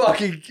 he'll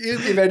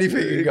give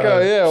anything a go.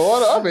 Yeah,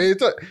 well, I mean,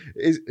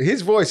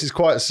 his voice is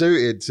quite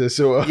suited to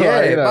sort of. Yeah,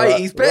 like, you know, mate,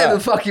 like, he's better than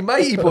rap. fucking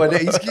Matey Boy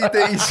that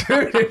he's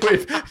shooting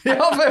with.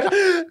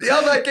 The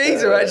other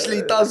geezer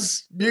actually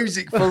does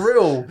music for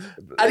real,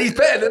 and he's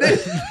better than him.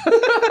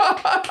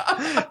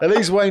 At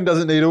least Wayne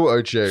doesn't need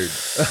auto-tune.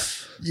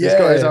 He's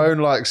got his own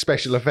like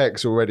special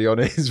effects already on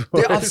his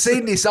voice. Yeah, I've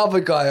seen this other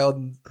guy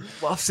on.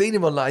 Well, I've seen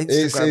him on like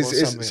Instagram or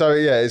something. So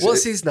yeah,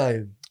 what's his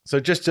name? So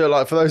just to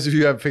like for those of you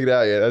who haven't figured it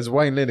out yet, there's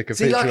Wayne Lineker. Is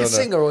he like a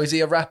singer or is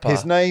he a rapper?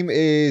 His name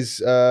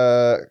is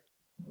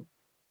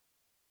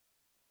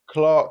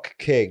Clark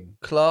King.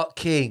 Clark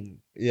King.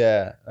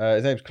 Yeah,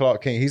 his name's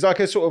Clark King. He's like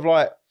a sort of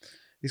like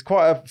he's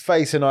quite a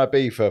face in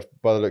Ibiza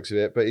by the looks of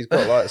it, but he's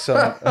got like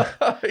some.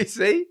 Is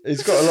he?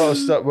 He's got a lot of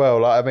stuff. Well,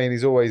 like I mean,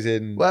 he's always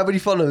in. Well, how many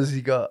followers has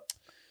he got?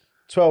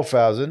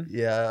 12,000.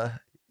 Yeah.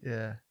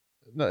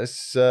 No,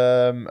 it's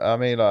I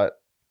mean like.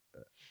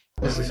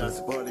 Every night's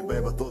a party,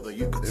 babe, I thought that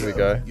you could Here we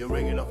tell. go. You're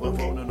ringing off my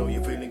phone, I know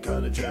you're feeling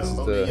kind of jam. This is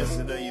Only the-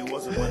 yesterday you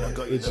wasn't when I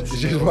got you. It's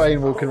just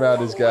Wayne walking around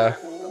his guy.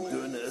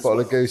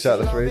 Bottle of goose out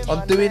the fridge.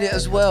 I'm doing it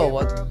as well.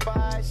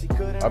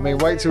 I mean,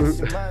 wait till.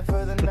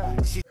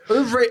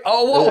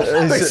 Oh,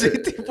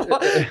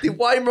 what? Did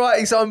Wayne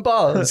write his own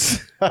bars?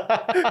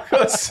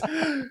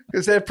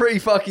 Because they're pretty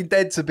fucking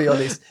dead, to be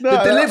honest. No,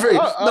 the delivery,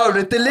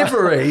 the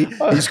delivery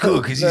is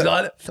good because he's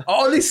like,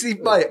 honestly,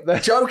 mate.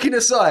 Joking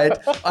aside,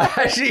 I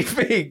actually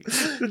think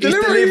the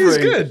delivery is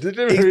good. The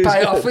delivery is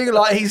I good. feel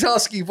like his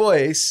husky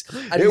voice,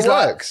 and It he's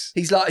works.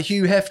 Like, he's like a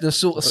Hugh Hefner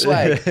sort of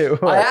swag. It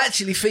works. I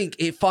actually think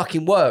it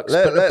fucking works.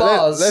 But the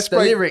bars, the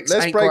lyrics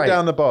Let's ain't break great.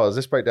 down the bars.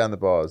 Let's break down the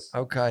bars.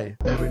 Okay.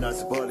 Every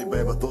night's a party,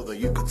 babe, I thought that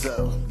you could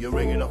tell. You're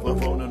ringing off my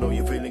phone, I know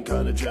you're feeling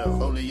kind of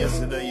jam. Only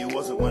yesterday you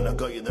wasn't when I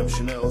got you them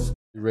Chanels.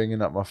 You're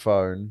ringing up my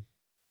phone.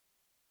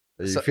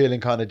 Are you So- feeling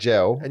kind of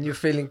gel? And you're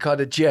feeling kind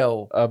of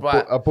gel. I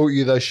right. bought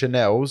you those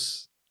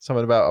Chanels.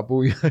 Something about I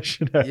bought you those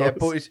Chanels. Yeah,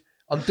 but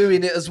I'm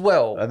doing it as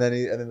well. And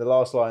then the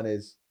last line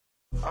is.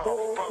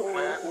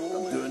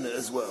 I'm doing it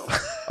as well.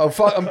 Oh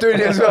fuck, I'm doing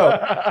it as well.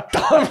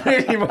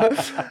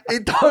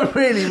 It don't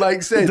really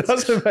make sense. It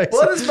doesn't make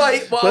What sense. does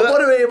mate? Well, I But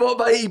want to hear what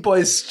Matey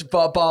Boys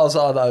bars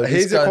are though.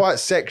 His are quite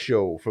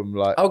sexual from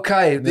like.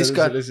 okay. This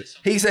guy, listen.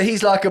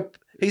 he's like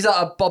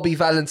a Bobby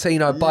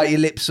Valentino bite your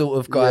lip sort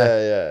of guy.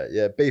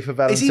 Yeah. Beef for Is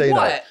Valentino. he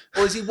white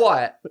or is he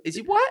white? Is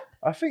he white?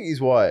 I think he's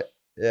white.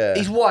 Yeah.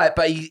 He's white,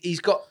 but he's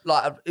got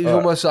like he's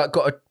almost like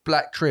got a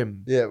black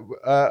trim. Yeah,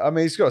 I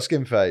mean, he's got a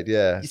skin fade,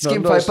 yeah. It's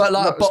Skin not- fade, but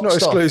like a it's not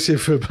boxed off.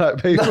 exclusive for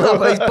black people. No,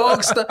 but he's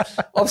boxed.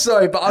 I'm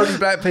sorry, but only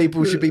black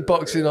people should be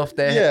boxing off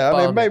their. Yeah, I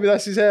mean, bum. maybe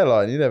that's his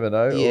hairline. You never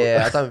know.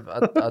 Yeah,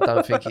 I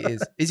don't think it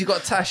is. Has he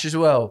got tash as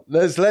well?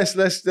 Let's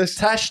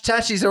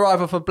Tashes are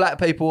either for black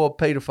people or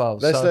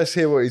paedophiles. so- let's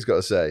hear what he's got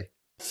to say.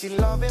 She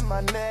loving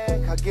my neck,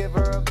 I give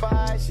her a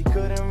bite. She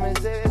couldn't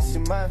resist, she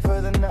mine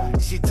for the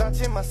night. She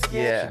touching my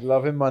skin. Yeah.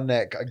 Love in my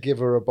neck. I give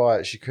her a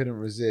bite. She couldn't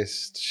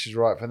resist. She's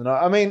right for the night.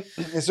 I mean,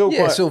 it's all Yeah,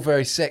 quite. it's all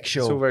very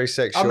sexual. It's all very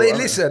sexual. I mean,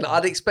 listen,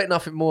 I'd expect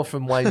nothing more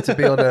from Wayne to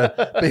be on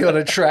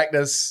a track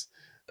that's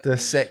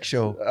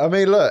sexual. I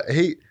mean, look,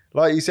 he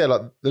like you said,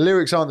 like the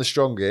lyrics aren't the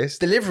strongest.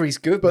 Delivery's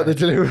good, But the man.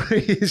 delivery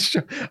is.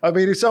 I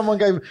mean, if someone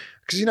gave,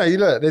 because you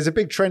look, there's a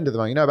big trend at the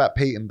moment. You know about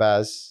Pete and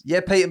Baz.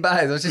 Yeah, Pete and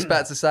Baz. I was just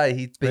about to say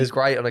he'd be There's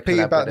great on a Pete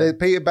collab. with them.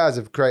 Pete and Baz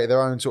have created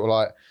their own sort of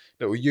like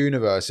little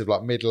universe of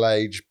like middle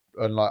age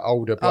and like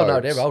older Oh blokes.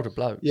 no, they're older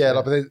blokes. Yeah,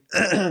 like, but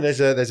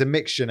there's a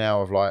mixture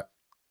now of like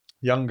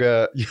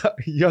younger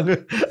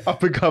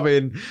up and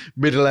coming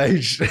middle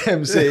aged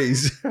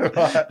MCs,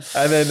 right?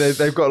 And then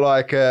they've got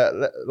like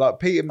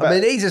Pete and Baz. I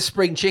mean, he's a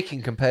spring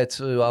chicken compared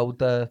to old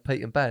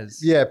Pete and Baz.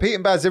 Yeah, Pete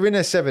and Baz, they're in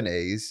their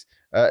 70s.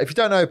 If you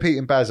don't know who Pete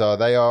and Baz are,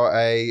 they are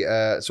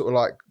a sort of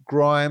like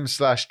grime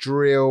 /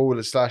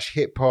 drill /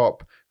 hip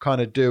hop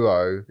kind of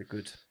duo. They're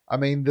good. I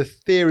mean, the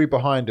theory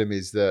behind them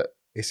is that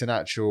it's an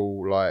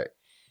actual like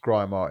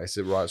grime artist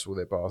that writes all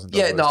their bars and does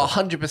Yeah, all no, that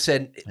stuff.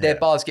 100%. Their Yeah.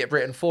 bars get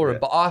written for them, Yeah.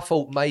 but I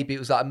thought maybe it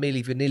was like a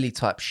Milli Vanilli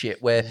type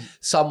shit where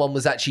someone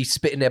was actually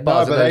spitting their No,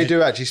 bars. but and they just-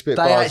 do actually spit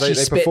They bars. actually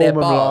They spit perform their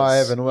them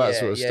bars. live and all that Yeah,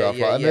 sort of yeah, stuff.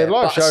 yeah, Like, and yeah. their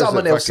live But shows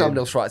someone are else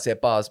fucking- writes their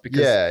bars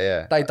because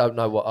Yeah. they don't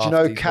know what. Do you half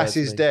know these Cass words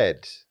is mean.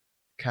 dead?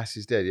 Cass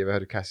is dead. You ever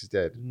heard of Cass is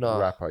dead? No. The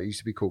rapper. He used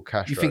to be called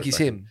Cash. You think he's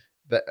him?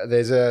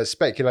 There's a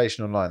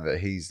speculation online that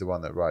he's the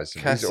one that writes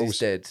them. Cass He's is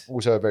also, dead.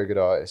 also a very good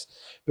artist.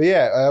 But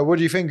yeah, what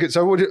do you think?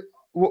 So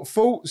what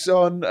thoughts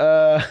on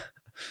Oh,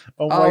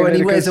 Wayne and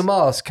he wears a Lineker's-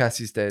 mask. Cass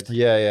is dead.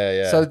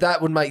 Yeah. So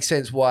that would make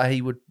sense why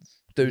he would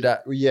do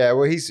that. Yeah,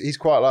 well, he's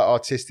quite like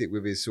artistic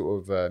with his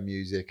sort of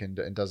music and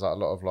does like a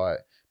lot of like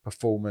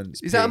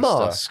performance. Is that a piece stuff.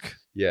 mask?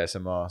 Yeah, it's a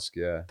mask.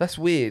 Yeah, That's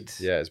weird.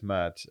 yeah, it's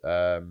mad.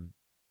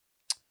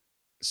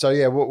 So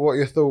yeah, what are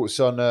your thoughts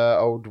on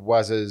old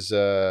Wazza's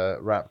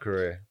rap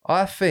career?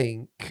 I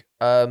think.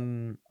 I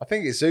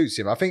think it suits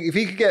him. I think if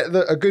he could get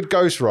a good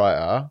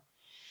ghostwriter,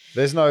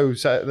 there's no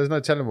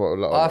telling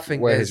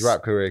where his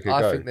rap career could go.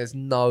 I think there's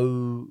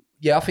no.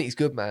 Yeah, I think he's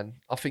good, man.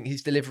 I think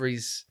his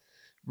delivery's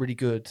really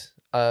good.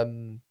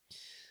 And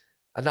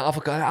that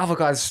other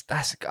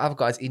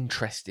guy's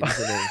interesting,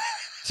 isn't he?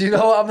 Do you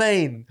know what I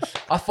mean?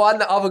 I find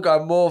that other guy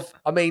more.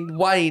 I mean,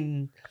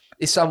 Wayne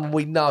is someone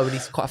we know, and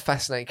he's quite a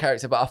fascinating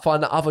character. But I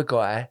find that other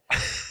guy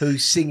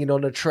who's singing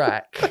on a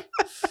track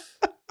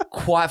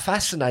quite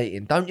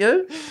fascinating, don't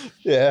you?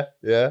 Yeah,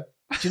 yeah.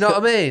 Do you know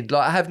what I mean?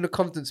 Like having the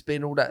confidence,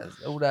 being all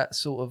that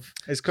sort of.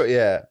 It's cool.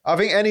 Yeah, I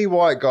think any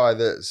white guy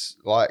that's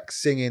like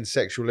singing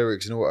sexual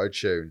lyrics in auto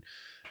tune,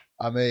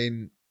 I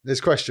mean,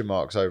 there's question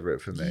marks over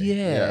it for me. Yeah.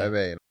 You know what I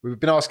mean, we've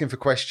been asking for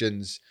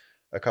questions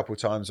a couple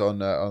of times on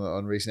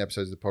recent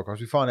episodes of the podcast.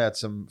 We finally had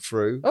some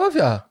through. Oh, have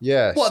you?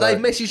 Yeah. What, so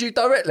they've messaged you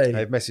directly?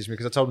 They've messaged me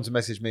because I told them to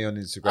message me on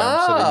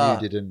Instagram so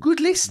that you didn't. Good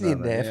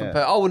listening No, there.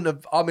 yeah. I wouldn't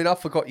have. I mean, I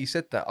forgot you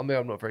said that. I mean,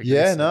 I'm not very good.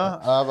 Yeah, listener,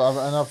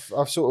 no,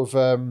 I've sort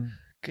of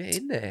get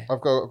in there.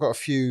 I've got a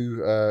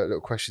few little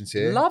questions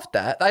here. Love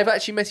that. They've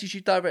actually messaged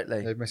you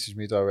directly. They've messaged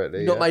me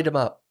directly. Not made them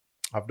up.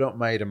 I've not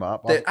made them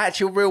up. They're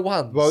actual real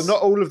ones. Well,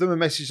 not all of them are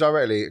messaged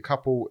directly. A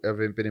couple have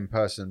been in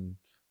person,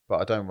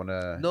 but I don't want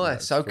to.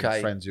 Nice, okay.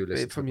 Friends who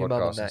listen From to your the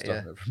mum podcast and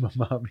that, stuff. From my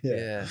mum, yeah.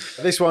 Yeah.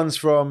 This one's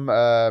from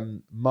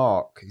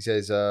Mark. He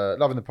says,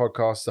 loving the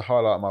podcast, the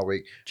highlight of my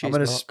week. Cheers, I'm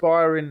an Mark.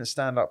 aspiring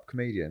stand-up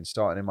comedian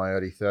starting in my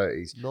early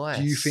 30s. Nice.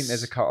 Do you think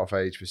there's a cut-off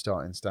age for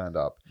starting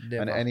stand-up?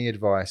 Never. And any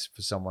advice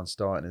for someone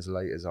starting as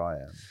late as I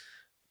am?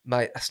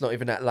 Mate, that's not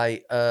even that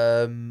late.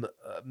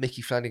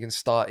 Mickey Flanagan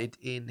started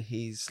in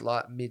his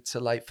like mid to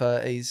late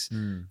 30s.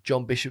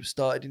 John Bishop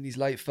started in his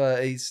late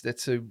 30s. They're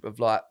two of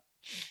like,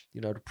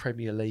 the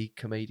Premier League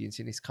comedians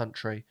in this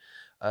country.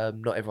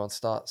 Not everyone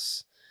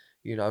starts,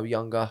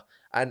 younger.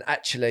 And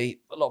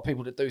actually, a lot of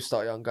people that do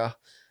start younger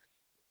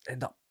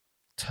end up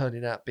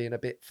turning out being a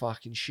bit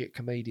fucking shit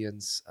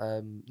comedians.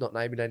 Not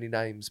naming any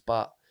names,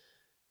 but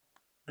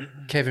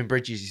Kevin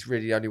Bridges is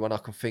really the only one I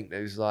can think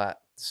who's like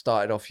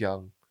started off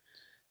young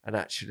and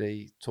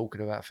actually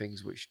talking about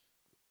things which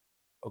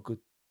are good,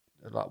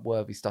 like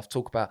worthy stuff.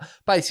 Talk about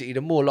basically the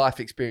more life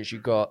experience you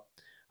got,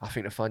 I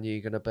think the funnier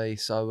you're going to be.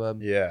 So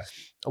Yeah.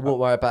 I won't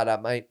worry about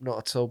that, mate. Not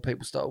at all.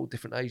 People start all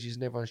different ages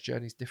and everyone's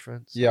journey is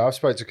different. So. Yeah, I've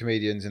spoken to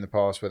comedians in the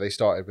past where they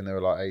started when they were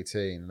like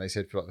 18 and they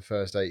said for like the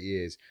first 8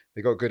 years,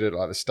 they got good at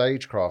like the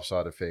stagecraft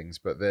side of things,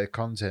 but their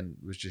content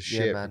was just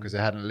shit because they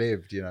hadn't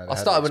lived, I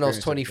started when I was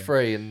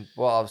 23 and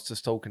what I was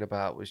just talking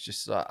about was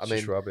just like,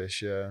 just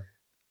rubbish, yeah.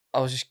 I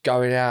was just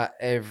going out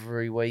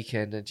every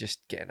weekend and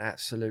just getting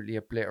absolutely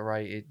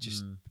obliterated,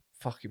 just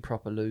fucking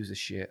proper loser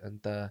shit. And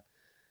I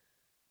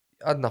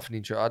had I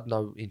had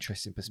no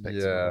interesting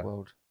perspective on the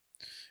world.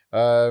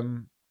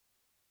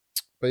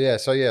 But yeah,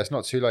 so yeah, it's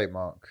not too late,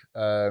 Mark.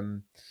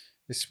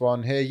 This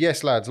one here,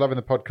 yes, lads, loving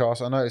the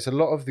podcast. I noticed a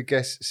lot of the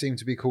guests seem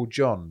to be called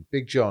John,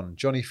 Big John,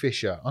 Johnny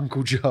Fisher,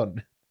 Uncle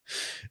John.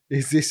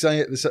 Is this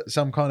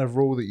some kind of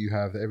rule that you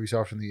have that every so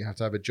often that you have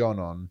to have a John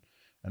on?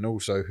 And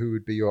also, who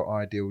would be your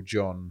ideal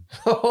John?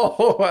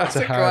 Oh, that's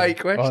a great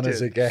question. On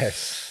as a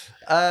guest.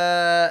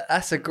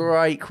 That's a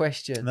great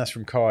question. And that's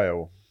from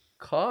Kyle.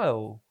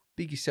 Kyle,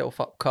 big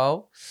yourself up,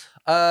 Kyle.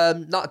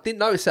 No, I didn't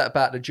notice that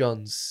about the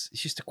Johns.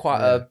 It's just a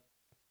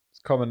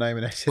common name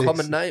in Essex.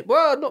 Common name.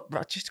 Well,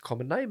 not just a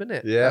common name, isn't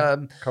it? Yeah.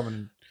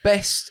 Common.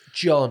 Best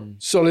John.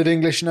 Solid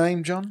English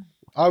name, John.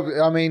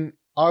 I mean,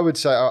 I would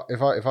say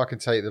if I can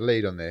take the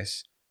lead on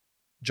this,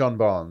 John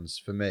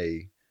Barnes for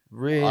me.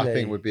 Really? I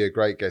think would be a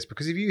great guest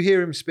because if you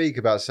hear him speak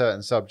about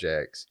certain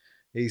subjects,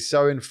 he's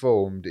so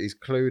informed, he's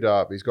clued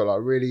up, he's got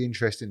like really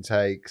interesting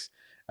takes,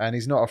 and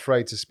he's not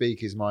afraid to speak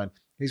his mind.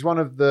 He's one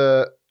of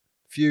the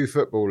few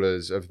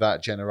footballers of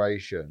that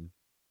generation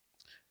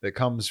that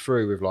comes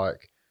through with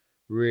like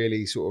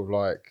really sort of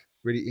like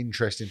really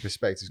interesting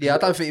perspectives. Yeah, I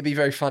don't think he'd be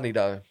very funny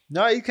though.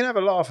 No, he can have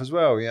a laugh as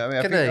well. You know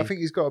what I mean? I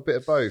think he's got a bit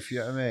of both. You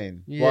know what I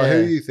mean? Yeah. Well, who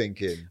are you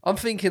thinking? I'm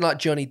thinking like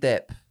Johnny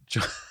Depp.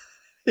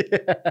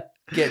 Yeah.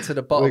 Get to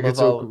the bottom of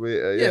all.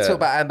 Talk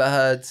about Amber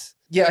Heard's.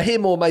 Yeah,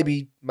 him or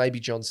maybe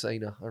John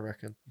Cena, I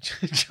reckon.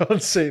 John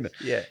Cena.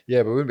 Yeah.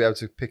 Yeah, but we wouldn't be able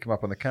to pick him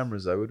up on the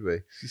cameras though, would we?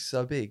 He's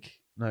so big.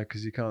 No,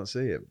 because you can't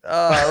see him.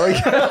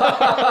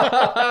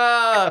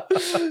 Oh,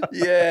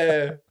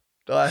 yeah.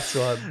 Nice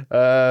one.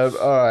 All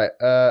right.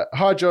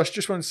 Hi, Josh.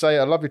 Just want to say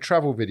I love your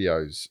travel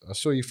videos. I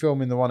saw you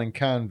filming the one in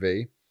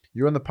Canvey.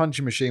 You're on the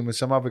punching machine with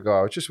some other guy.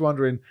 I was just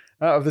wondering,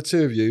 out of the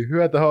two of you, who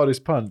had the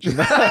hardest punch? And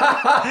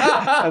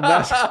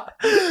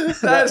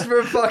that's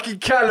from fucking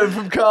Callum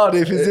from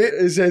Cardiff, is it?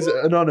 It says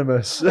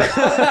anonymous.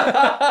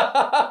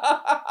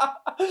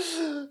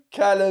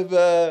 Callum,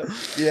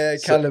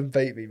 Callum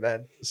beat me,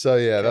 man. So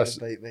yeah, Callum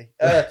beat me.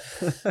 But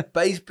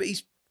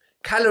he's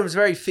Callum's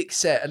very thick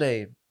set, isn't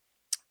he?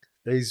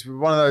 He's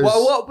one of those.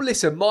 Well,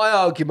 listen, my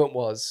argument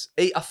was,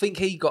 I think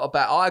he got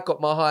about. I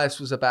got my highest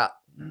was about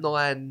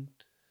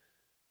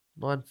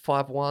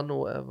 951 or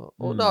whatever.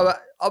 Or no,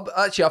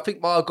 actually, I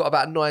think I got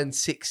about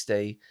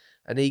 960,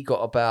 and he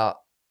got about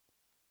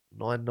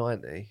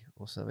 990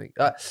 or something.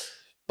 But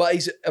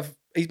he's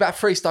about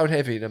 3 stone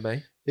heavier than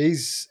me.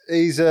 He's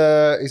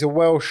a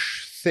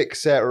Welsh thick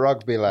set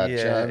rugby lad. Yeah,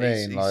 do you know what I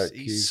mean?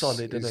 He's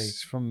solid, isn't he?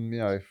 He's from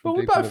deep we in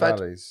the both had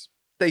valleys.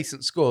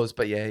 Decent scores,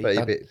 but yeah, he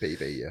beat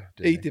you.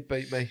 he did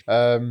beat me.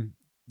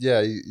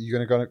 you're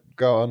going to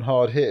go on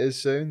Hard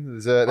Hitters soon.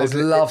 I'd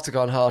love to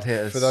go on Hard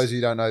Hitters. For those of you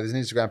who don't know, there's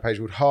an Instagram page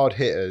called Hard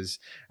Hitters,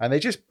 and they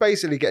just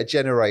basically get a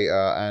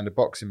generator and a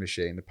boxing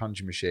machine, the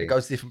punching machine. It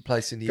goes to different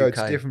places in the UK.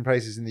 Go to different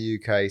places in the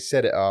UK,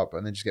 set it up,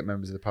 and then just get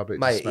members of the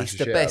public to smash it's the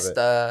the shit best. out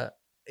of it.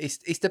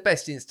 It's the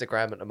best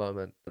Instagram at the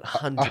moment.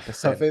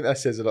 100%. I think that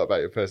says a lot about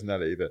your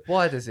personality. That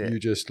why does it? You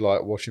just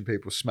like watching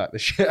people smack the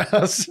shit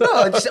out. No,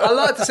 I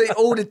like to see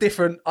all the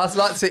different. I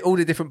like to see all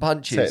the different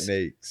punches,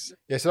 techniques.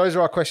 Yeah, so those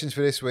are our questions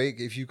for this week.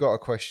 If you've got a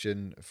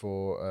question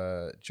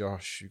for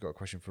Josh, you've got a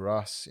question for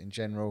us in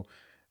general,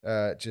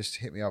 just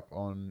hit me up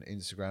on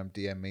Instagram,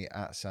 DM me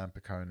at Sam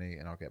Piccone,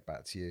 and I'll get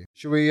back to you.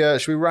 Should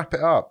we wrap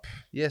it up?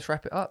 Yes,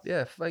 wrap it up.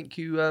 Yeah, thank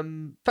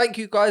you. Thank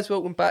you guys.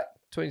 Welcome back.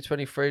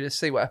 2023. Let's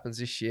see what happens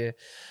this year.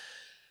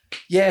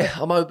 Yeah,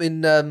 I'm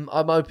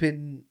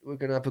hoping we're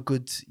gonna have a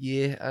good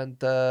year, and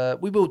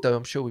we will do.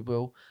 I'm sure we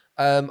will.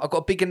 I've got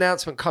a big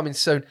announcement coming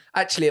soon.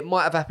 Actually, it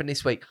might have happened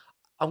this week.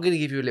 I'm gonna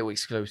give you a little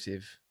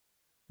exclusive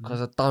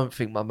because I don't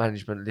think my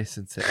management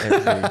listen to every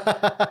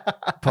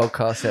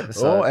podcast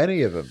episode or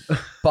any of them.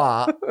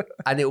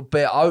 And it'll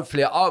be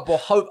hopefully.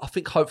 I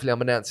think hopefully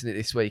I'm announcing it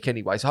this week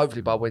anyway. So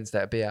hopefully by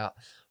Wednesday it'll be out.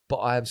 But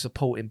I am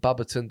supporting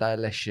Babatunde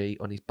Alessi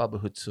on his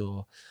Babahood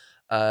tour.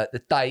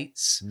 The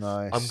dates,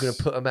 nice. I'm going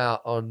to put them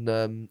out on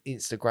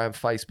Instagram,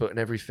 Facebook and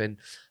everything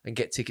and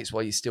get tickets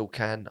while you still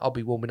can. I'll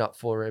be warming up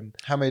for him.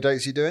 How many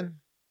dates are you doing?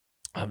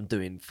 I'm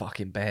doing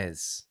fucking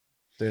bears.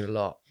 Doing a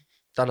lot.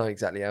 Don't know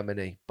exactly how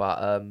many,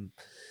 but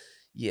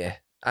yeah.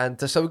 And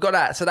so we've got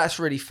that. So that's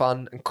really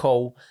fun and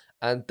cool.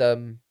 And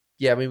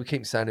yeah, I mean, we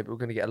keep saying it, but we're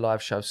going to get a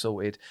live show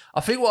sorted.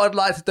 I think what I'd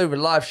like to do with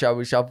a live show,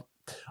 which I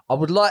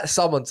would like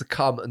someone to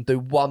come and do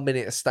 1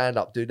 minute of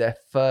stand-up, do their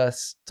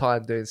first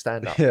time doing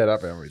stand-up. Yeah,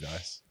 that'd be really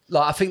nice.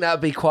 Like, I think that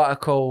would be quite a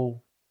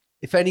cool...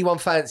 If anyone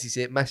fancies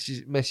it,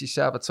 message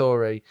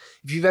Salvatore.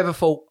 If you've ever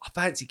thought, I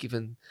fancy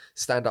giving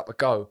stand-up a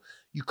go,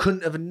 you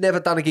couldn't have never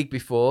done a gig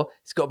before.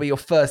 It's got to be your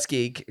first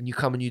gig, and you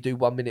come and you do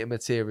 1 minute of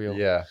material.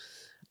 Yeah.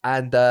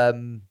 And...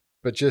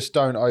 but just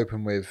don't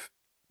open with,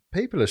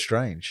 people are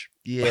strange.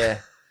 Yeah.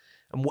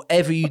 And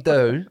whatever you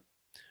do,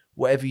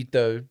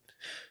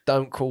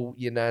 don't call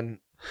your nan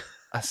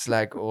a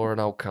slag or an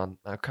old cunt,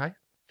 okay?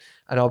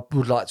 And I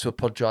would like to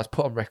apologise,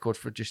 put on record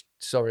for just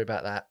sorry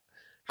about that.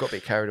 Got a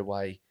bit carried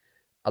away.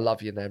 I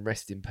love your nan,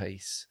 rest in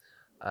peace.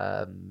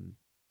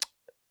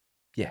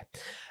 Yeah.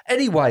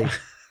 Anyway,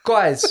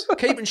 guys,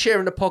 keep on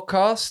sharing the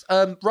podcast.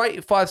 Rate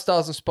it 5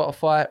 stars on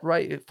Spotify,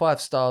 rate it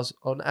 5 stars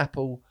on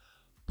Apple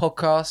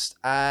Podcast,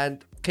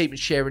 and keep on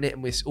sharing it,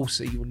 and we'll all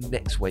see you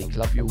next week.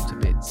 Love you all to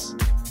bits.